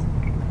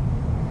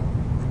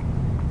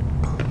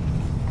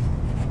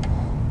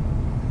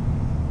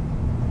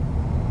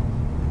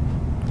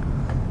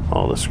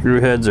 All the screw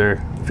heads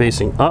are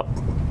facing up.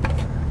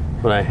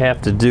 What I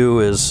have to do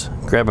is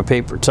grab a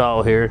paper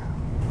towel here,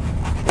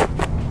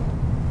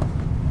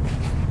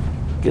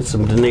 get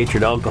some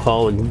denatured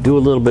alcohol, and do a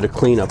little bit of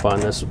cleanup on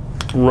this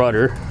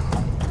rudder.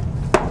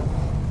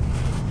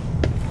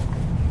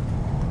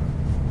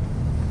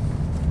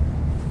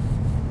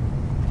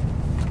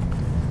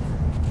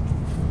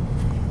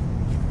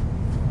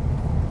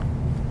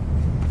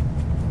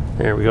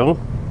 There we go.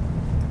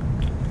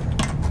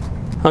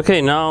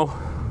 Okay, now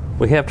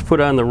we have to put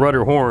on the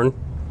rudder horn.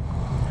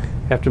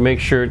 Have to make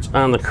sure it's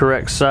on the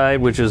correct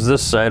side, which is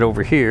this side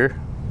over here.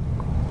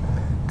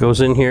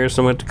 Goes in here,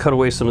 so I'm going to have to cut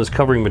away some of this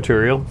covering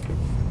material.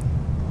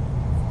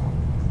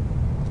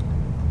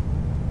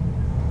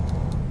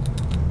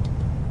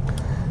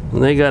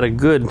 And they got a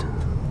good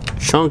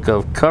chunk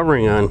of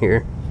covering on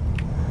here.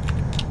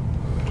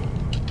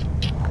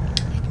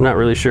 I'm not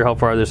really sure how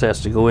far this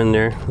has to go in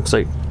there. Looks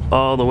like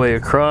all the way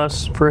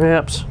across,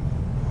 perhaps.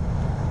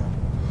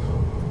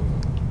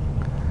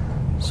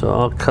 So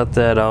I'll cut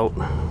that out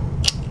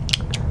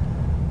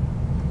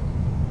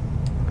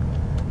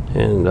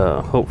and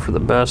hope for the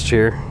best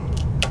here.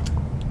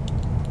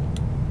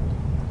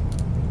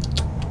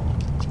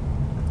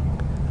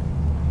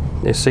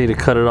 They say to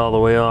cut it all the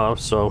way off,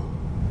 so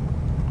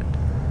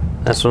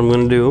that's what I'm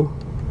going to do.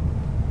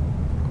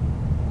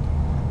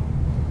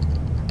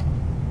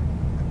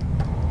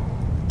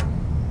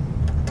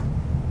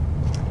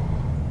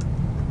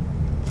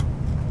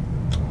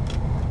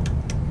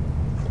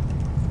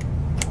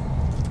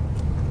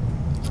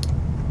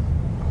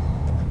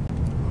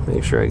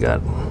 Make sure I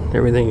got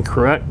everything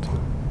correct.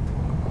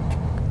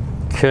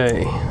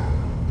 Okay.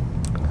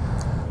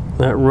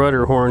 That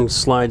rudder horn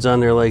slides on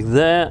there like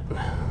that.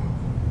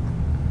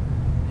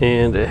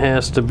 And it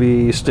has to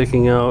be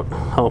sticking out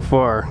how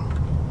far?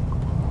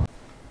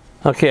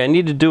 Okay, I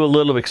need to do a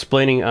little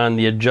explaining on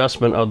the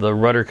adjustment of the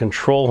rudder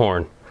control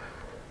horn.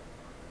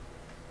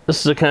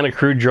 This is a kind of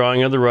crude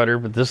drawing of the rudder,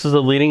 but this is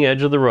the leading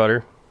edge of the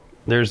rudder.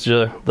 There's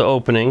the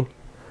opening.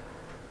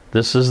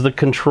 This is the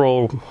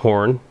control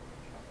horn.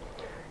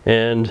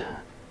 And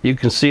you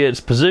can see it's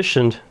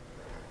positioned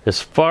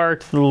as far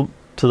to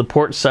the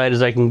port side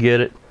as I can get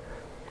it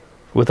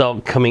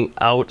without coming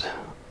out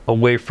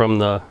away from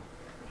the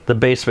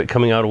base of it,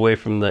 coming out away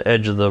from the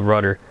edge of the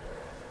rudder.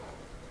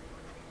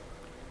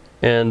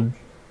 And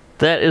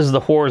that is the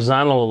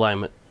horizontal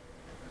alignment.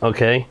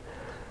 Okay,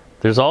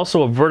 there's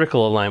also a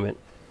vertical alignment,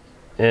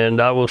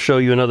 and I will show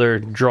you another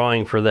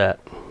drawing for that.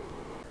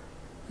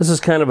 This is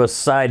kind of a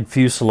side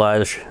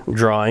fuselage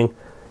drawing.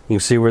 You can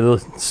see where the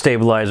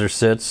stabilizer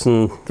sits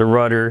and the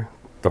rudder,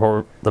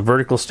 the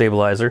vertical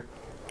stabilizer.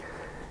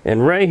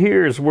 And right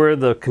here is where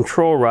the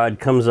control rod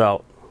comes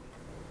out.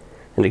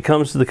 And it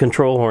comes to the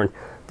control horn.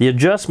 The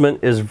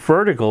adjustment is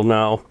vertical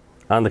now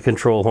on the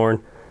control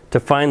horn to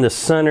find the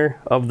center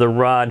of the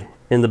rod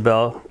in the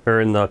bell, or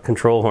in the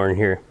control horn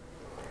here.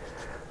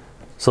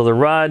 So the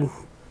rod,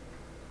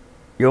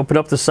 you open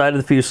up the side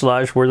of the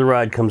fuselage where the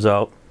rod comes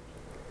out,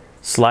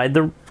 slide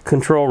the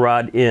control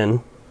rod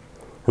in,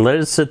 and let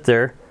it sit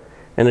there,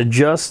 and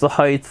adjust the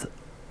height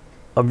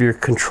of your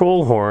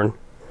control horn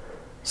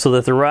so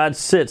that the rod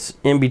sits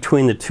in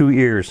between the two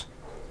ears.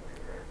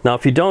 Now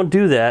if you don't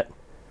do that,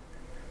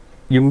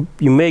 you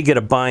may get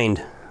a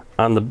bind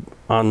on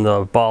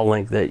the ball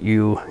link that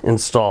you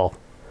install.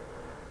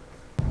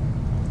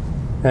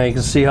 Now you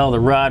can see how the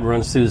rod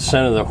runs through the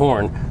center of the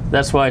horn.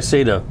 That's why I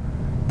say to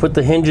put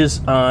the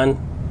hinges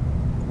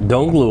on,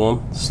 don't glue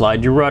them,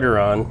 slide your rudder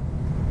on,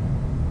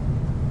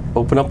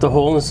 open up the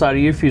hole in the side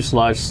of your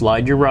fuselage,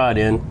 slide your rod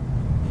in,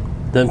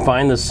 then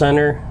find the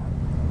center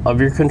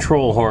of your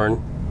control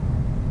horn,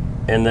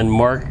 and then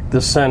mark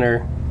the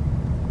center,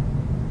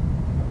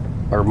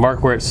 or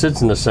mark where it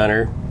sits in the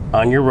center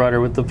on your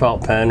rudder with the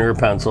felt pen or a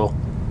pencil.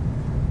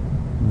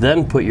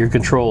 Then put your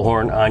control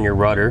horn on your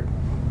rudder,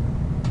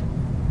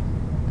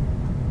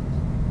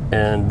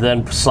 and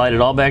then slide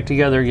it all back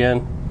together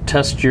again.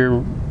 Test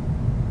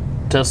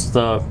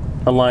the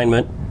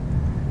alignment,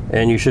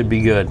 and you should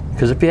be good.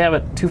 Because if you have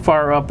it too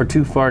far up or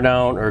too far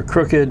down or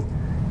crooked,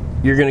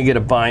 you're going to get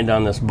a bind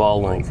on this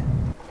ball link.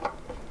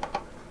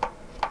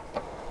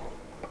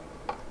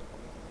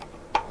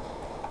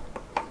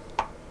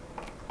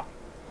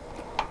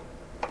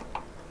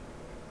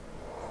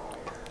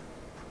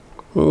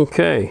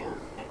 Okay,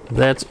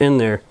 that's in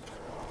there.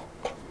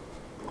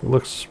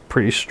 Looks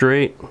pretty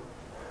straight.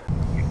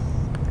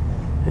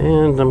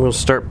 And I'm going to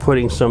start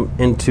putting some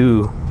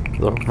into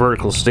the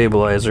vertical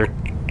stabilizer.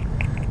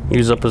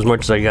 Use up as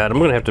much as I got. I'm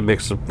going to have to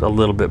mix a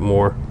little bit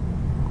more.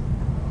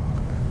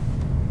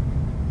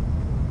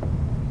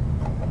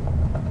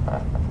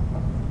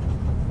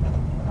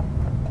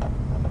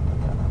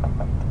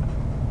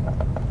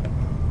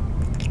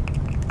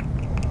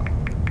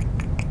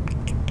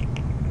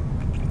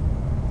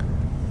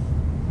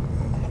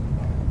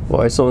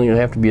 Well, it's only going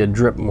to have to be a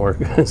drip more.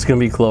 It's going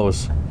to be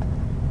close.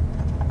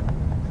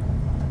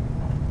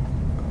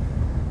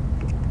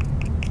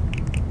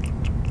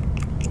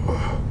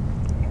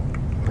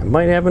 I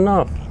might have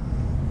enough.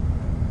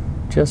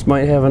 Just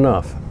might have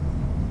enough.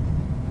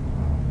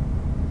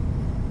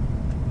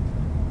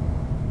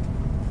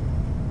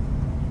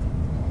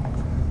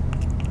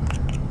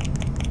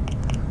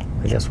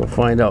 I guess we'll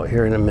find out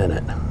here in a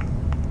minute.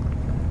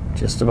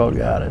 Just about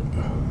got it.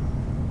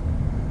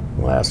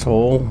 Last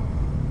hole.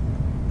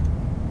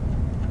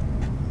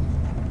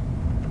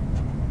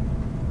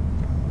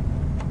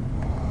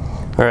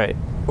 Alright,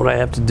 what I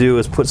have to do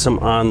is put some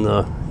on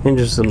the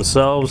hinges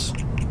themselves.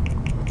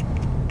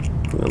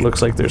 It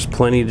looks like there's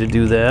plenty to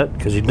do that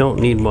because you don't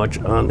need much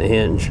on the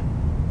hinge.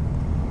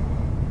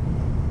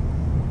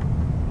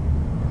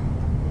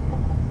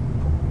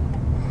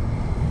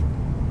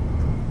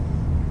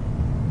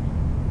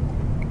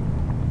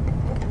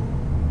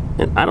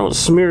 And I don't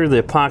smear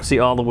the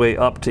epoxy all the way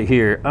up to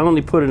here. I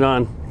only put it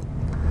on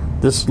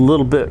this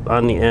little bit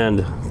on the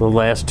end, the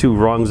last two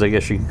rungs, I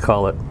guess you could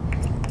call it.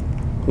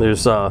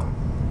 There's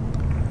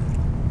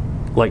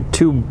like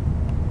two,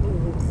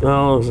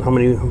 oh, how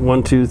many?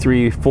 1, 2,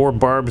 3, 4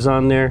 barbs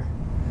on there,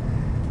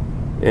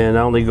 and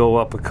I only go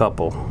up a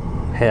couple,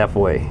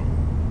 halfway.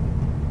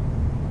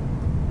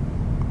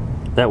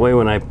 That way,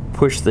 when I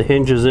push the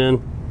hinges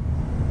in,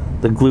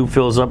 the glue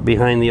fills up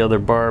behind the other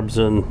barbs,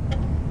 and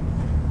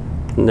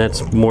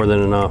that's more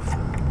than enough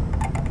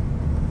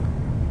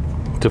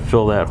to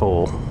fill that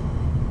hole.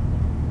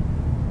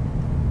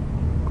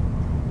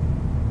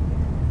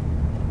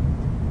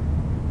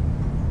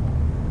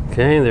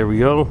 Okay, there we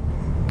go.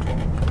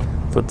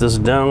 Put this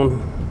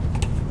down.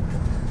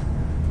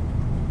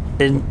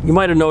 And you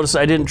might have noticed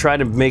I didn't try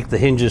to make the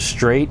hinges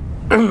straight.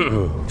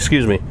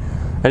 Excuse me.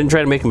 I didn't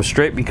try to make them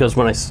straight because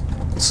when I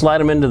slide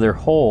them into their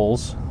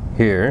holes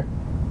here,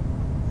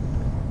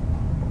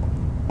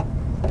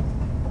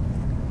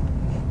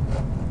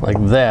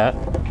 like that.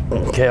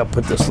 Okay, I'll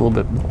put this a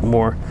little bit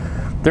more.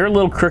 They're a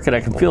little crooked.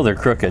 I can feel they're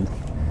crooked.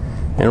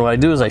 And what I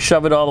do is I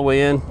shove it all the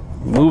way in,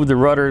 move the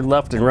rudder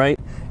left and right,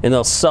 and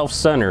they'll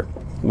self-center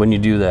when you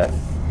do that.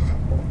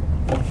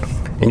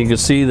 And you can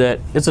see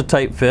that it's a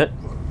tight fit.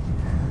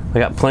 I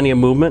got plenty of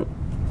movement.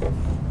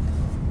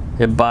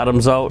 It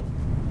bottoms out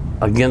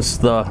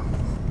against the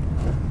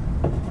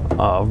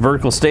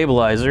vertical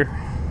stabilizer.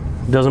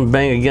 It doesn't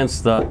bang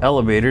against the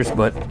elevators,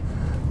 but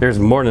there's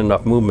more than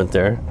enough movement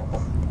there.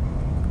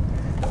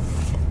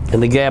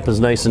 And the gap is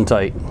nice and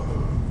tight.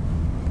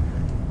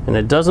 And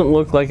it doesn't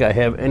look like I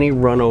have any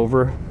run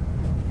over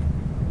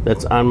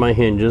that's on my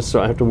hinges,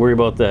 so I have to worry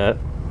about that.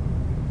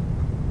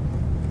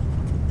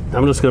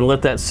 I'm just going to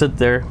let that sit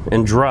there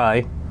and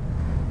dry,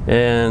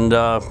 and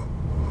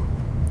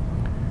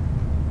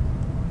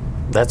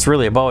that's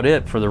really about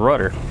it for the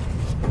rudder.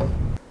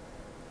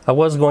 I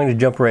was going to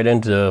jump right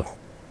into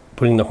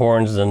putting the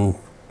horns and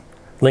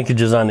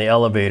linkages on the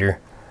elevator,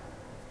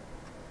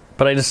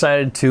 but I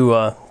decided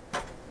to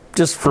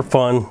just for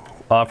fun,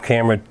 off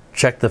camera,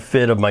 check the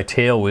fit of my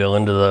tail wheel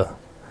into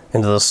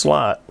the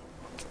slot.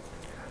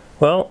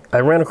 Well, I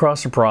ran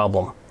across a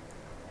problem,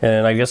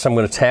 and I guess I'm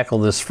going to tackle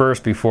this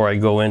first before I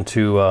go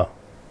into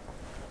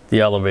the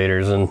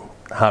elevators and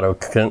how to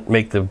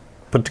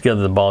put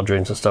together the ball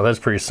joints and stuff. That's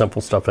pretty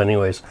simple stuff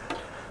anyways.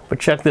 But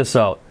check this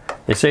out.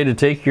 They say to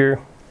take your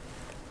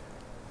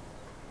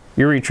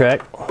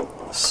retract,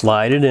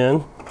 slide it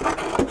in.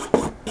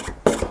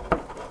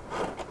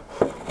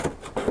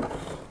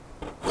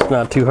 It's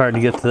not too hard to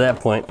get to that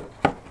point,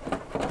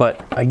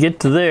 but I get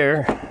to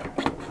there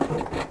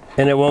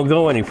and it won't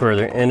go any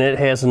further, and it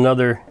has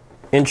another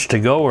inch to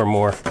go or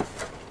more.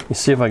 Let me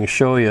see if I can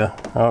show you.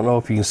 I don't know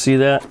if you can see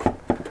that.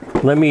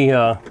 Let me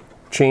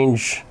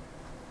change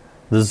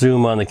the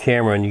zoom on the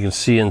camera and you can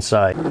see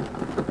inside.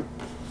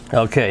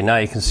 Okay, now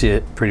you can see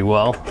it pretty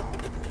well.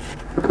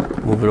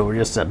 Move it over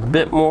just a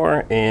bit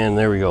more, and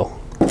there we go.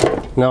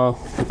 Now,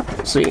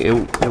 see,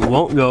 it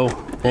won't go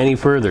any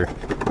further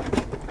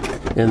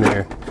in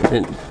there.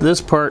 And this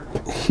part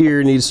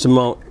here needs to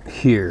mount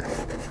here.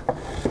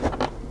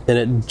 And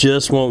it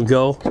just won't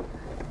go.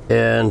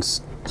 And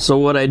so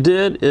what I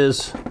did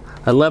is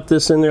I left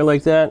this in there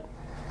like that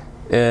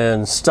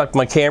and stuck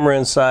my camera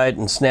inside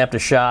and snapped a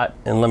shot,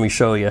 and let me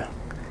show you.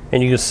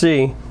 And you can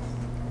see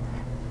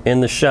in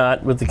the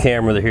shot with the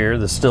camera here,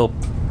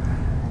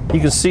 you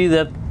can see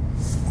that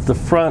the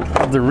front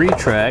of the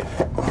retract,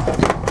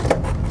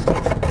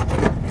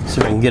 see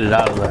if I can get it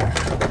out of there.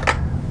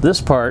 This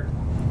part,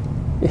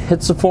 it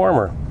hits the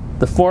former.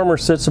 The former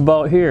sits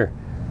about here.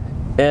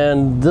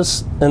 And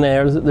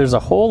there's a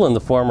hole in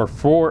the former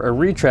for a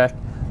retract,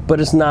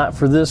 but it's not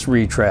for this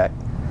retract.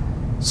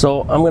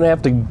 So I'm gonna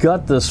have to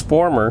gut this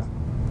former,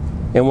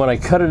 and when I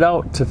cut it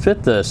out to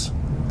fit this,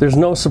 there's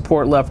no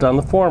support left on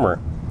the former.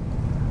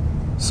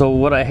 So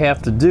what I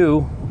have to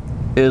do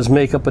is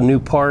make up a new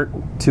part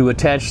to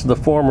attach to the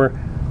former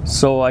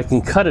so I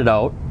can cut it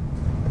out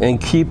and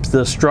keep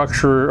the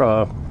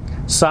structure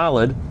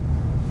solid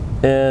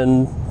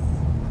and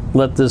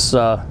let this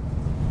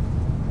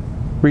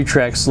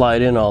retract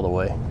slide in all the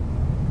way.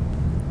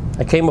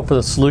 I came up with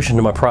a solution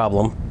to my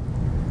problem,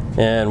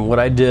 and what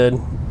I did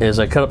is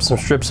I cut up some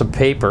strips of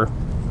paper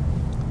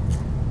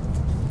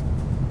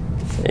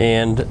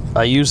and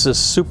I used this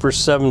Super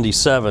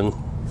 77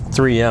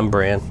 3M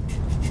brand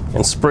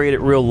and sprayed it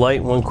real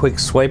light, one quick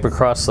swipe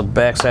across the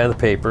back side of the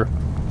paper,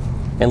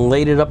 and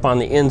laid it up on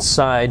the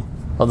inside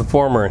of the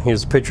former. And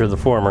here's a picture of the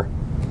former.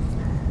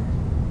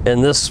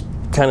 And this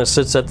kind of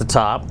sits at the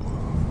top.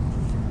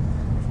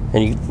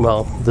 And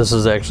well, this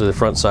is actually the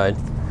front side.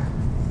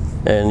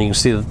 And you can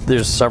see that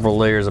there's several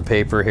layers of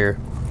paper here.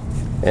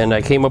 And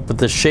I came up with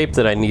this shape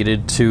that I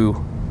needed to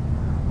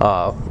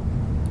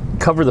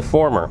cover the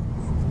former,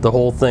 the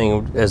whole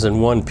thing, as in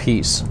one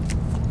piece.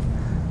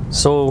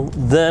 So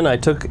then I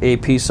took a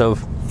piece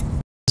of,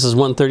 this is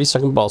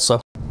 1/32 balsa,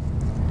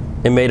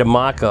 and made a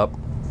mock-up.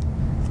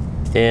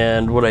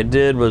 And what I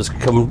did was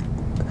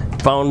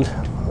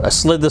I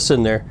slid this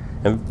in there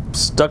and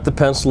stuck the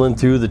pencil in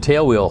through the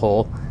tail wheel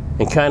hole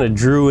and kind of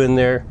drew in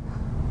there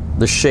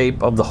the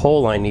shape of the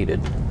hole I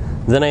needed.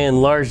 Then I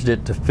enlarged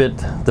it to fit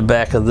the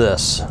back of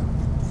this.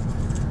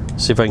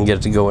 See if I can get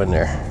it to go in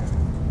there.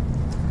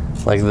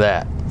 Like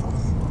that.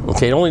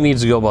 Okay, it only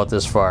needs to go about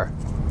this far.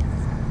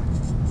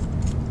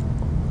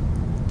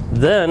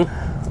 Then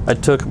I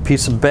took a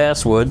piece of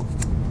basswood.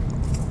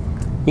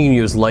 You can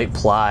use light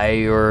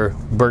ply or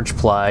birch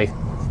ply,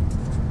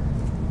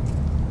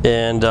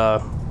 and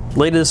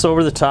laid this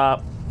over the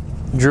top,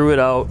 drew it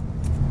out,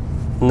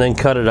 and then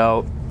cut it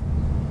out.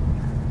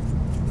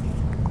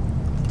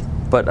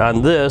 But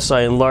on this,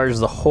 I enlarged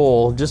the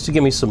hole just to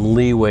give me some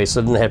leeway so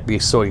it didn't have to be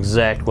so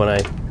exact when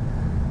I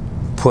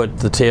put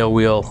the tail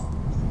wheel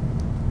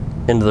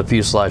into the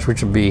fuselage,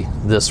 which would be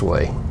this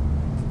way.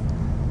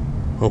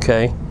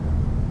 Okay?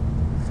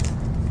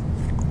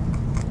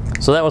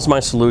 So that was my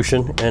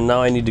solution, and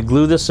now I need to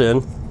glue this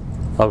in.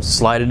 I'll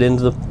slide it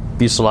into the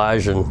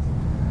fuselage, and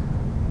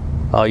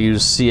I'll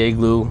use CA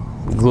glue,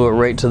 glue it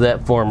right to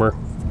that former.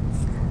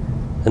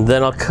 And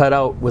then I'll cut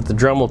out with the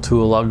Dremel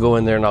tool, I'll go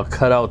in there and I'll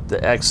cut out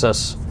the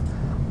excess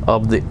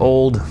of the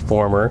old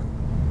former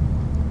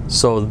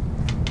so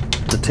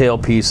the tail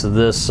piece of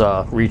this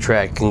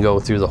retract can go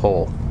through the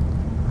hole.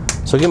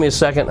 So give me a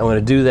second, I'm going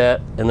to do that,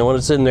 and then when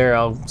it's in there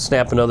I'll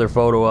snap another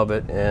photo of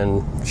it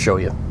and show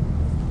you.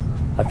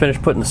 I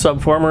finished putting the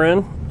subformer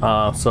in,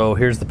 so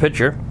here's the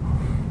picture.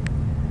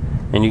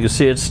 And you can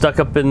see it's stuck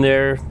up in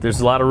there.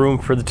 There's a lot of room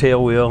for the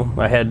tail wheel.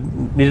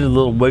 Needed a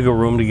little wiggle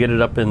room to get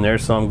it up in there,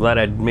 so I'm glad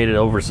I made it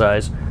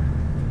oversized.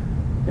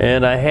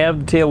 And I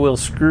have the tail wheel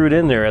screwed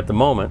in there at the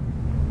moment.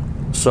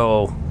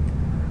 So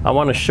I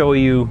want to show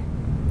you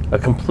a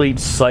complete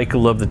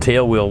cycle of the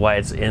tail wheel, why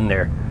it's in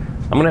there.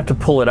 I'm gonna have to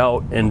pull it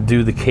out and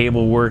do the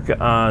cable work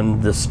on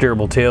the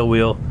steerable tail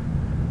wheel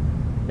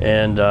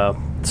and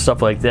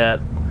stuff like that.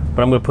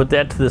 But I'm going to put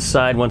that to the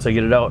side once I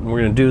get it out, and we're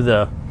going to do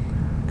the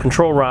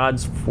control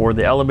rods for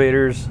the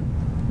elevators,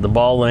 the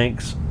ball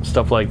links,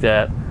 stuff like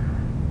that,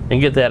 and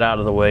get that out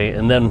of the way,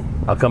 and then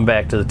I'll come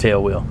back to the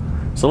tail wheel.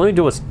 So let me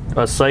do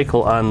a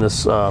cycle on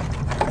this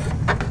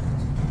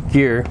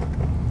gear.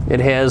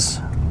 It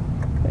has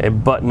a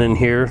button in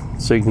here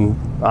so you can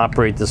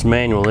operate this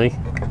manually.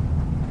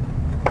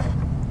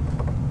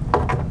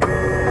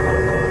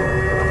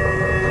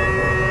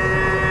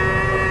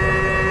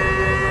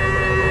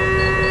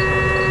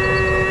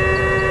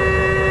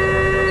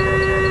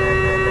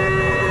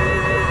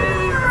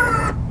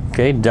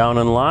 Okay, down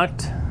and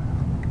locked.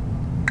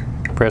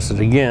 Press it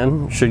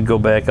again, should go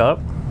back up.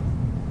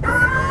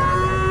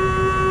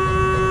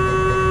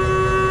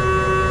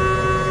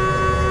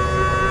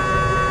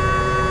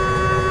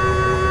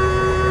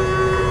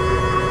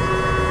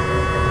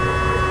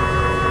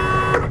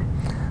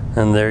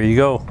 And there you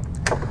go.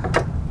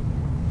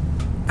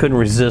 Couldn't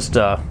resist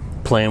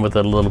playing with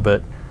it a little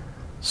bit.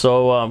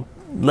 So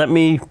let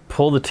me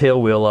pull the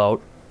tail wheel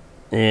out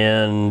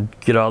and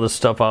get all this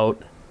stuff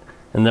out,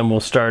 and then we'll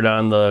start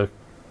on the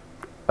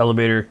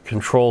elevator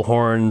control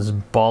horns,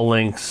 ball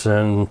links,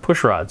 and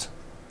push rods.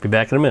 Be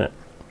back in a minute.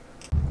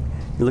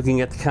 You're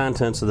looking at the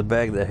contents of the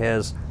bag that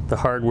has the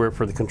hardware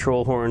for the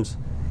control horns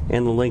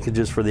and the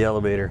linkages for the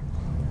elevator.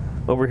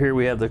 Over here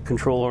we have the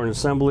control horn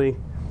assembly,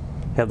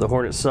 have the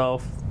horn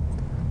itself,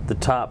 the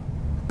top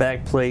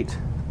back plate,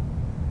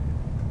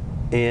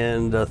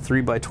 and a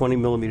 3x20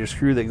 millimeter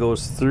screw that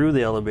goes through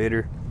the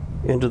elevator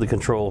into the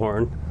control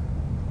horn.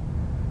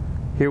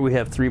 Here we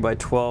have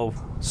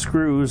 3x12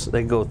 screws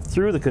that go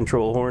through the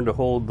control horn to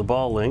hold the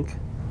ball link.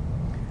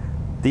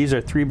 These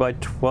are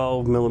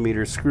 3x12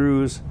 millimeter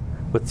screws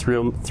with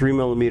 3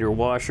 millimeter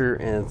washer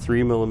and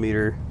 3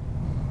 millimeter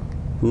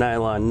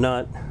nylon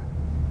nut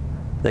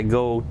that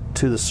go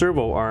to the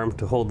servo arm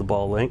to hold the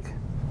ball link.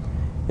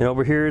 And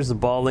over here is the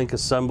ball link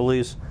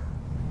assemblies.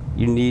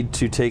 You need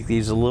to take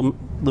these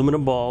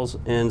aluminum balls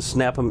and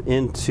snap them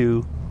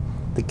into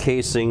the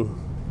casing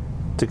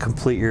to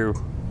complete your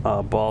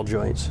ball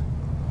joints.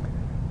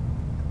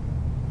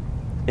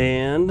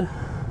 And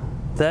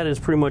that is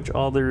pretty much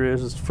all there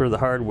is for the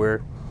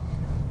hardware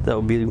that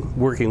we'll be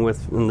working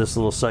with in this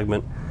little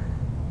segment.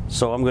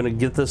 So I'm going to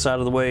get this out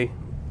of the way.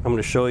 I'm going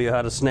to show you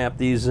how to snap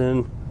these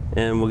in,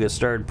 and we'll get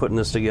started putting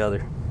this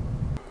together.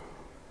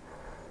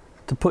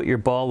 To put your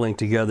ball link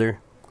together,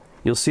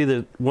 you'll see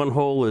that one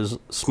hole is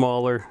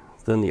smaller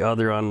than the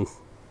other on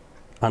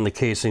the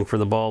casing for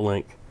the ball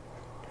link.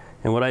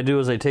 And what I do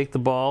is I take the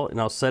ball and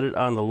I'll set it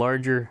on the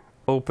larger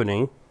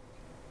opening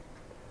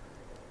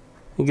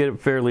and get it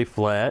fairly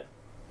flat,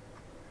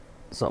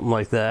 something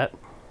like that.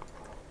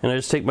 And I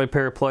just take my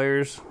pair of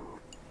pliers,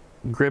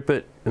 grip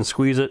it and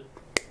squeeze it.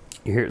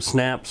 You hear it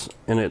snaps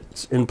and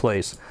it's in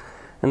place.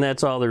 And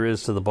that's all there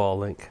is to the ball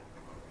link.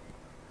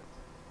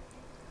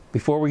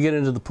 Before we get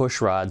into the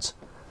push rods,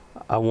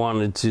 I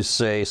wanted to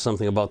say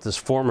something about this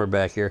former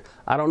back here.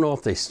 I don't know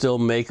if they still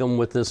make them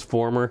with this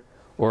former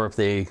or if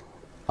they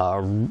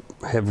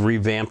have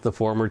revamped the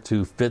former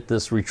to fit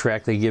this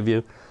retract they give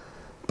you.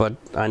 But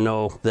I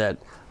know that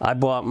I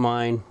bought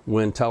mine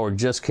when Tower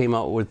just came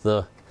out with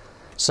the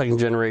second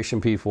generation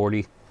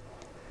P40,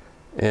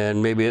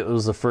 and maybe it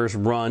was the first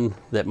run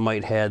that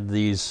might had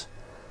these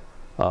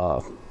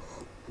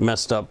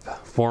messed up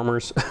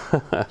formers.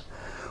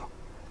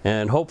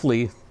 And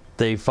hopefully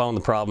they found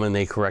the problem and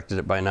they corrected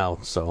it by now.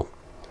 So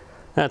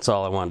that's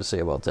all I wanted to say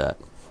about that.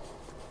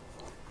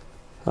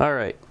 All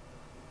right,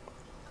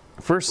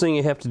 first thing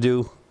you have to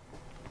do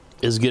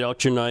is get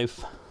out your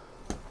knife,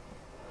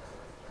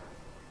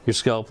 your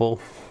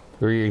scalpel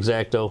or your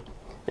X-Acto,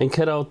 and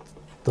cut out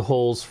the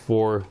holes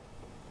for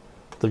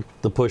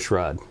the push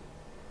rod.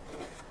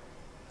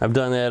 I've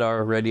done that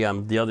already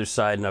on the other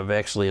side, and I've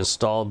actually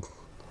installed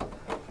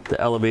the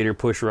elevator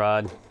push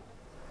rod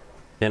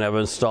and I've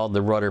installed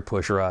the rudder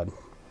push rod.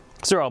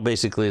 They're all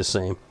basically the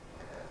same.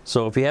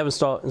 So if you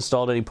haven't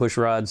installed any push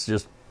rods,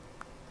 just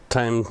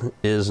time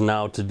is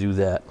now to do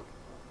that.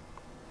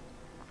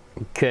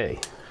 Okay,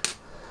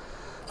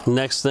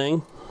 next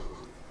thing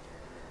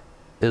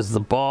is the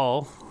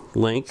ball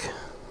link.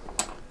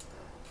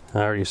 I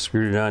already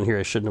screwed it on here.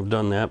 I shouldn't have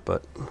done that,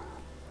 but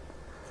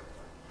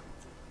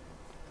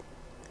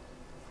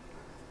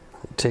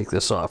take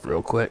this off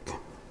real quick.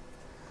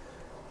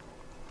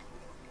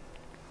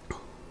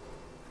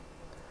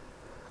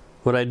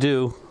 What I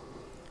do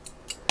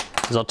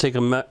is I'll take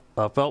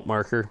a felt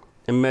marker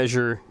and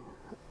measure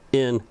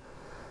in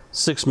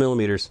 6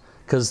 millimeters,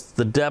 because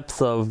the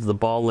depth of the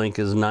ball link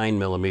is 9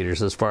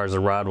 millimeters as far as the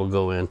rod will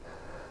go in.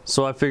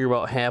 So I figure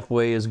about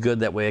halfway is good.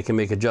 That way I can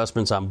make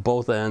adjustments on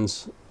both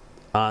ends,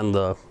 on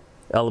the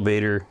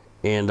elevator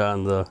and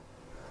on the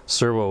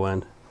servo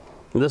end.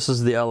 And this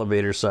is the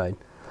elevator side.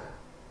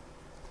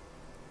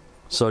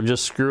 So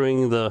just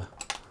screwing the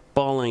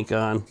ball link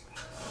on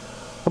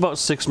about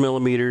 6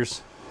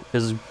 millimeters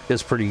is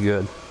pretty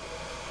good.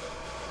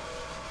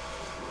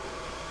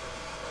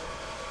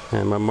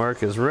 And my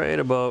mark is right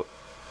about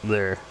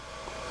there.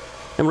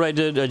 And what I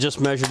did, I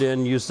just measured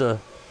in, used a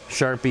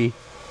Sharpie,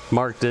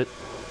 marked it,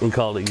 and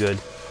called it good.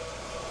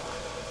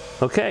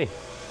 Okay.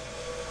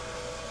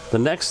 The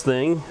next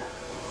thing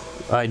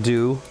I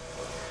do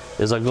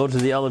is I'll go to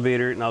the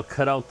elevator and I'll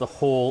cut out the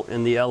hole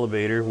in the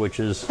elevator, which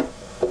is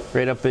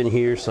right up in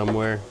here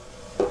somewhere.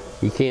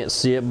 You can't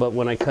see it, but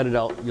when I cut it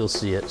out, you'll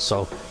see it.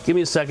 So give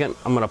me a second.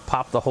 I'm gonna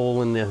pop the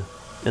hole in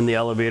the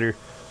elevator.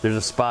 There's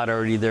a spot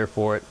already there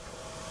for it,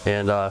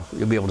 and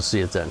you'll be able to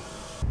see it then.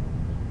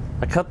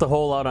 I cut the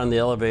hole out on the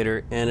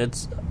elevator, and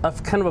it's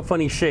kind of a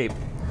funny shape.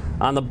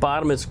 On the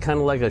bottom, it's kind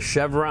of like a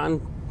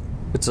chevron.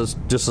 It's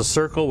just a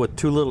circle with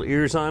 2 little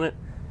ears on it,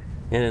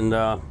 and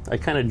I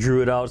kind of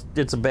drew it out.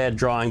 It's a bad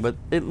drawing, but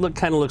it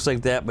kind of looks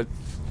like that, but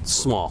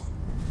small.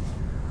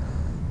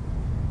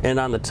 And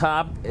on the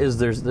top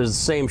there's the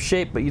same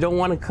shape, but you don't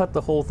want to cut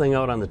the whole thing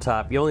out on the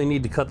top. You only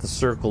need to cut the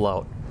circle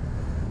out.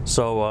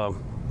 So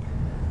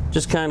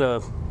just kind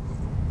of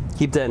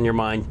keep that in your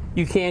mind.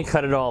 You can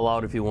cut it all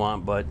out if you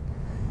want, but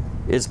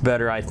it's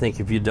better, I think,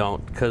 if you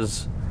don't,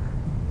 because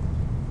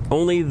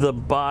Only the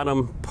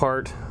bottom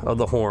part of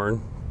the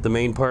horn, the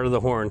main part of the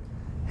horn,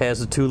 has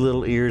the two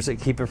little ears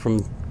that keep it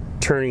from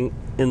turning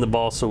in the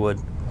balsa wood.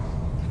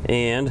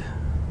 And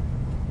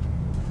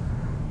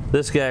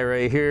this guy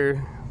right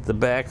here, the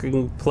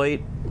backing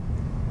plate,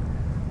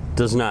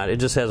 does not. It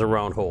just has a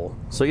round hole.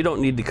 So you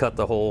don't need to cut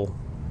the whole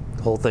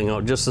thing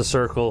out, just the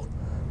circle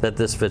that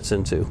this fits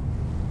into.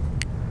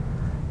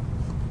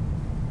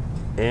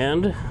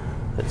 And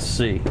let's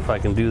see if I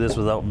can do this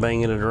without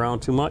banging it around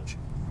too much.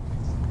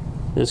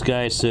 This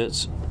guy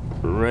sits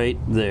right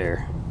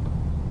there.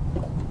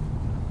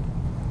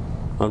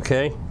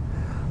 Okay,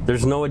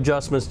 there's no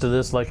adjustments to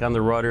this like on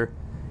the rudder.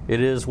 It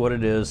is what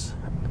it is.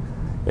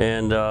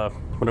 And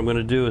what I'm going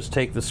to do is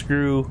take the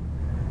screw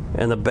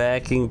and the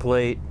backing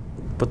plate,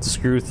 put the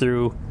screw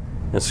through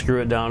and screw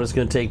it down. It's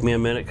going to take me a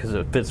minute because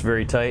it fits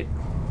very tight.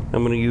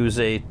 I'm going to use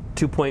a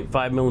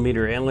 2.5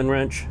 millimeter Allen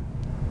wrench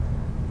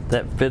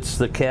that fits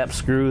the cap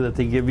screw that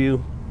they give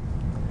you,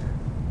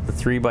 the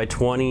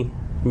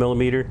 3x20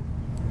 millimeter.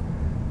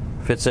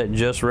 Fits that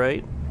just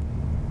right.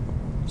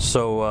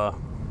 So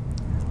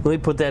let me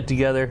put that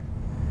together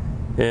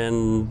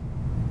and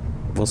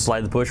we'll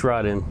slide the push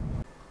rod in.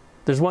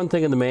 There's one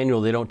thing in the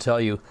manual they don't tell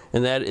you,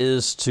 and that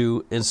is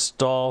to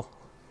install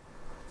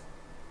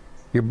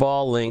your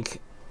ball link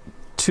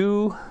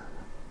to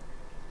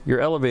your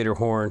elevator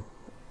horn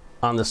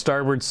on the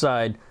starboard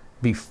side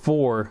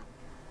before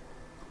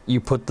you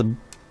put the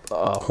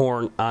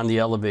horn on the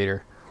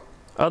elevator.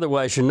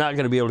 Otherwise, you're not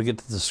going to be able to get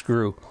to the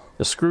screw.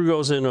 The screw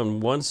goes in on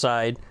one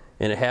side,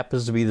 and it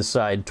happens to be the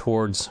side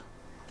towards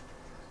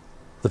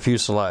the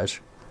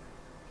fuselage.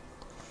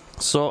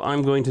 So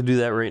I'm going to do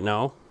that right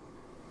now.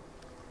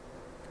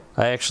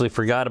 I actually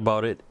forgot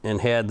about it and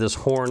had this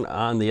horn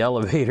on the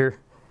elevator,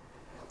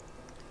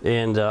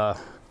 and then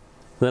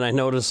I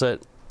noticed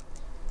that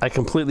I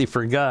completely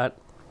forgot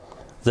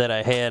that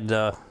I had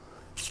to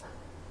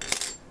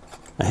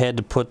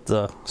put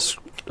the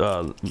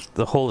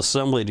whole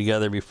assembly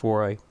together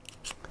before I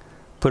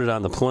put it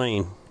on the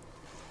plane.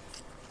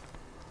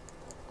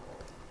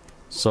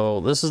 So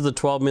this is the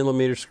 12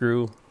 millimeter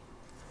screw,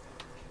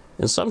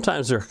 and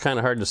sometimes they're kind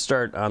of hard to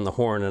start on the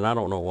horn, and I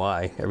don't know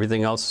why.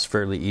 Everything else is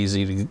fairly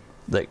easy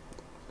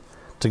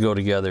to go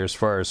together as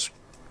far as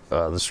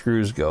the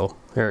screws go.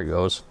 There it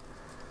goes.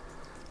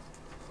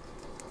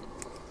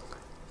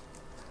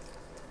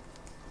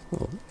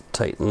 We'll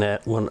tighten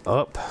that one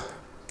up.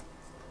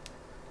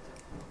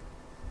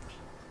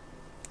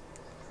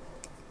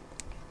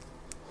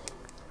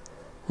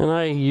 And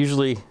I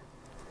usually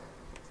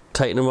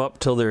tighten them up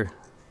till they're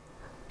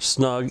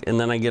snug, and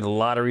then I get a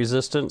lot of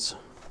resistance.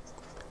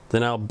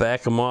 Then I'll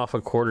back them off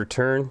a quarter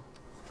turn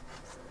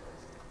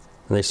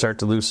and they start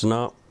to loosen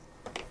up.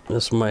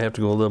 This one might have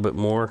to go a little bit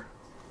more.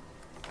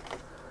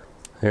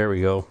 There we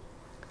go.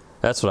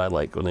 That's what I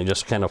like, when they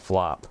just kind of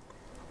flop.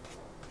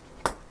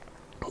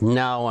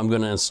 Now I'm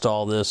going to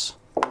install this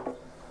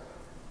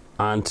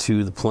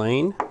onto the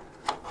plane.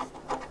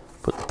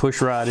 Put the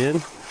push rod in.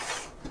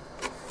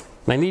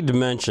 And I need to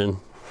mention,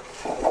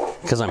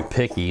 because I'm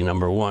picky,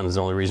 number one is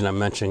the only reason I'm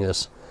mentioning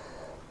this,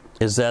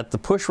 is that the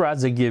push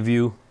rods they give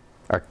you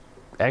are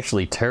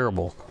actually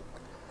terrible.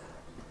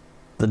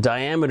 The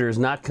diameter is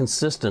not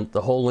consistent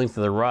the whole length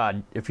of the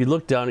rod. If you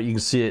look down it, you can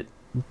see it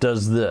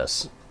does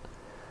this.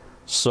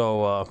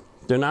 So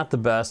they're not the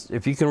best.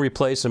 If you can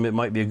replace them, it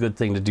might be a good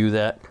thing to do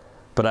that,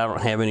 but I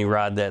don't have any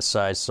rod that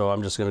size, so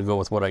I'm just going to go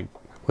with what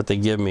they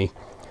give me.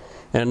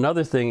 And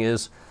another thing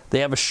is they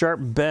have a sharp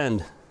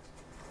bend.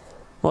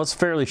 Well, it's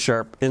fairly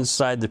sharp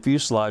inside the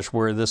fuselage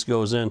where this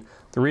goes in.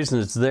 The reason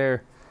it's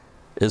there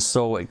is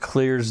so it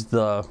clears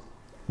the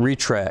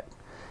retract,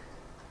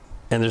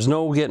 and there's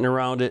no getting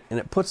around it, and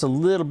it puts a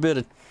little bit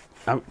of,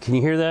 can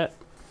you hear that?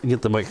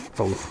 Get the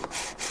microphone.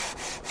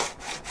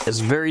 It's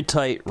very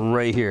tight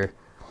right here.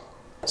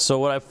 So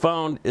what I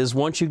found is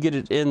once you get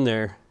it in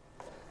there,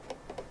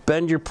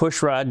 bend your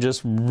push rod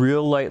just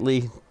real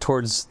lightly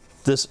towards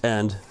this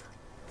end.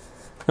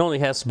 It only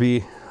has to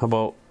be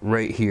about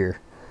right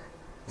here,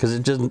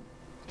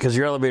 because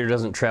your elevator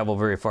doesn't travel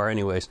very far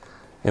anyways.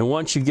 And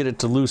once you get it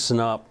to loosen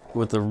up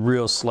with a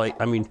real slight,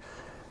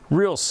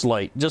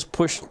 just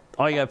push,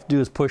 all you have to do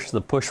is push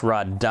the push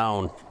rod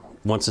down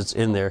once it's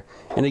in there,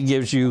 and it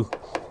gives you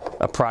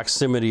a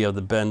proximity of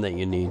the bend that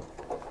you need.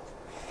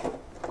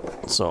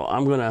 So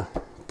I'm going to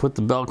put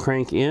the bell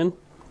crank in.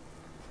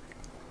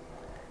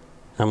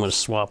 I'm going to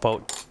swap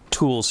out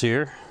tools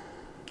here.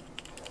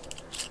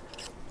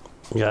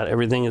 Got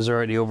everything is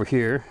already over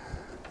here.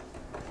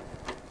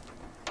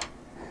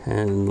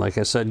 And like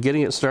I said,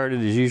 getting it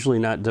started is usually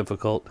not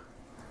difficult,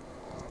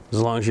 as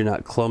long as you're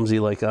not clumsy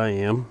like I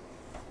am.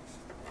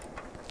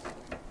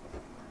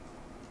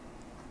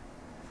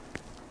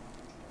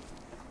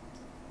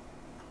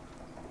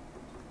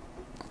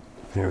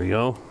 There we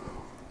go.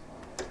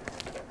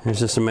 It's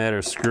just a matter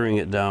of screwing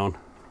it down.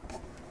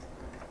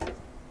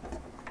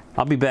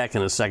 I'll be back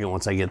in a second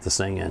once I get this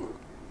thing in.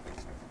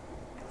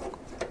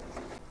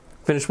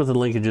 Finished with the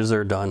linkages,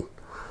 they're done.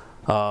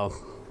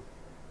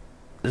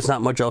 There's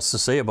not much else to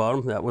say about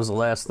them. That was the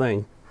last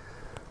thing.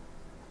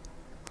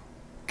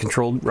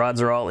 control rods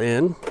are all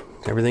in.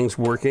 Everything's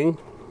working.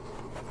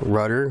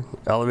 Rudder,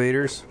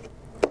 elevators.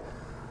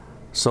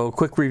 So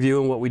quick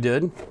review on what we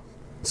did.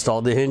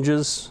 Installed the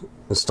hinges,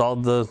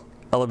 installed the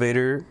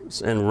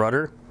elevators and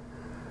rudder,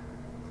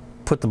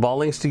 put the ball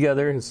links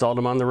together, installed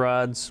them on the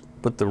rods,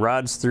 put the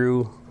rods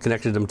through,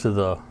 connected them to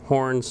the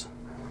horns.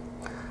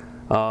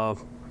 Kind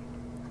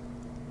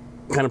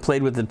of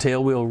played with the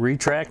tail wheel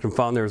retract and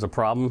found there was a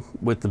problem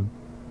with the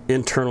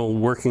internal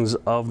workings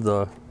of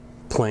the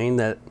plane,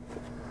 that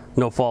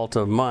no fault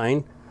of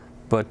mine,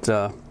 but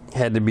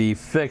had to be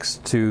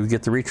fixed to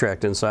get the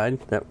retract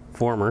inside, that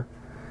former.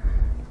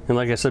 And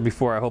like I said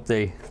before, I hope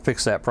they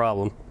fix that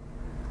problem.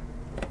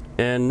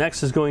 And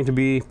next is going to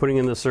be putting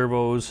in the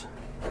servos,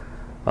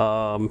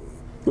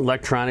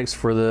 electronics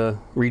for the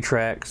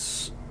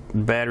retracts,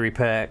 battery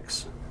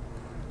packs,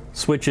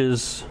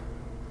 switches,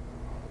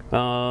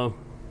 fuel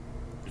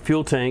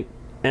tank,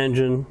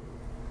 engine,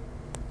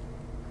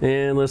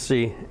 and let's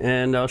see.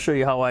 And I'll show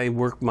you how I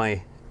work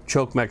my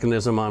choke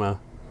mechanism on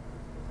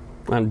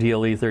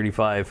DLE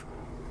 35.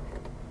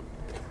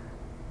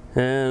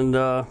 And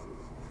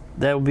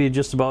that will be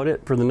just about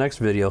it for the next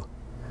video.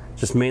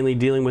 Just mainly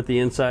dealing with the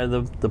inside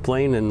of the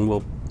plane, and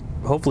we'll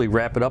hopefully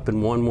wrap it up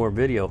in one more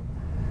video.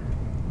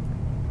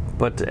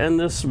 But to end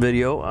this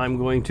video, I'm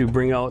going to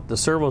bring out the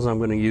servos I'm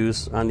going to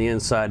use on the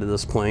inside of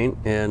this plane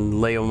and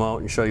lay them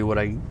out and show you what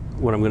I'm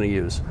going to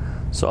use.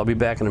 So I'll be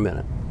back in a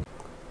minute.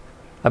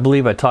 I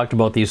believe I talked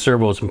about these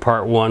servos in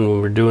part 1 when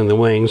we were doing the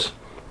wings.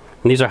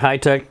 And these are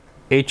high-tech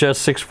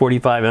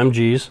HS645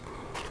 MGs.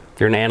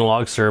 They're an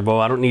analog servo.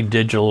 I don't need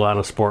digital on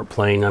a sport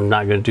plane. I'm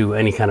not going to do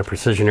any kind of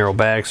precision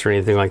aerobatics or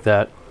anything like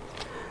that.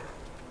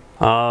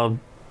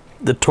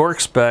 The torque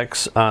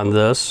specs on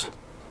this,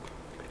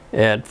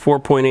 at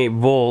 4.8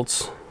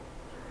 volts,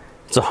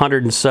 it's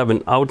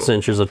 107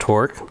 ounce-inches of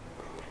torque.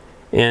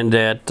 And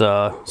at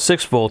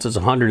 6 volts, it's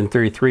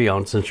 133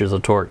 ounce-inches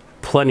of torque.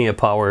 Plenty of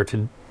power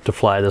to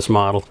fly this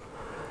model.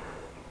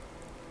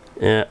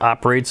 It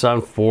operates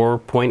on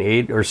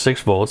 4.8 or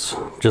 6 volts,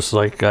 just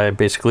like I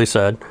basically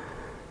said.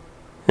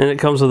 And it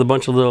comes with a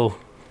bunch of little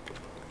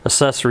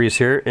accessories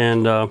here,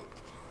 and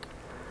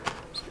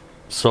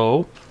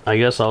so I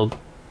guess I'll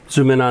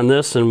zoom in on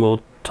this and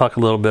we'll talk a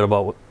little bit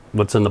about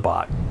what's in the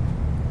box.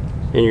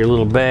 In your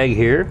little bag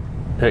here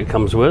that it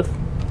comes with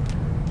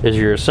is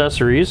your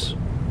accessories,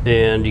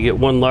 and you get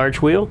one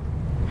large wheel,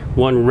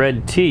 one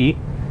red T,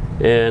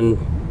 and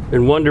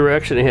in one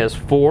direction it has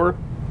 4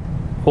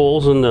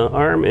 holes in the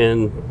arm,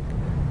 and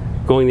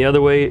going the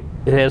other way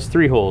it has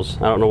 3 holes.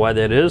 I don't know why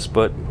that is,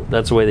 but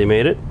that's the way they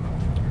made it.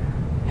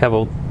 Have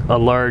a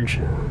large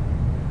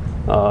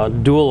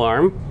dual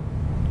arm,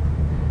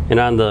 and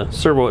on the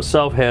servo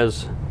itself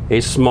has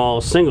a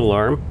small single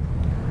arm.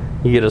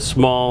 You get a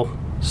small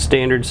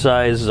standard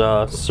size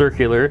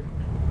circular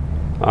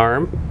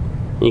arm.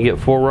 You get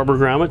 4 rubber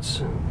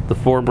grommets, the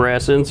 4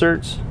 brass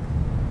inserts,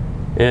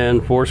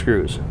 and 4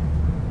 screws.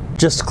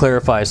 Just to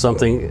clarify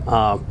something,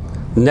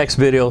 next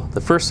video,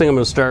 the first thing I'm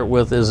going to start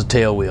with is a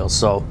tail wheel.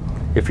 So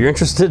if you're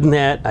interested in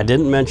that, I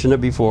didn't mention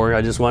it before,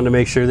 I just wanted to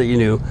make sure that you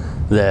knew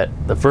that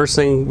the first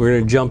thing we're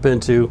going to jump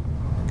into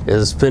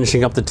is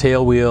finishing up the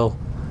tail wheel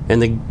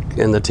and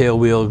the tail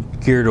wheel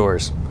gear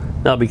doors.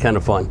 That'll be kind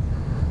of fun.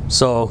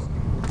 So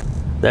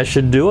that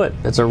should do it.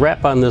 It's a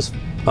wrap on this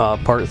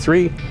part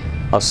 3.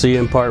 I'll see you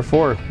in part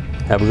 4.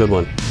 Have a good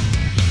one.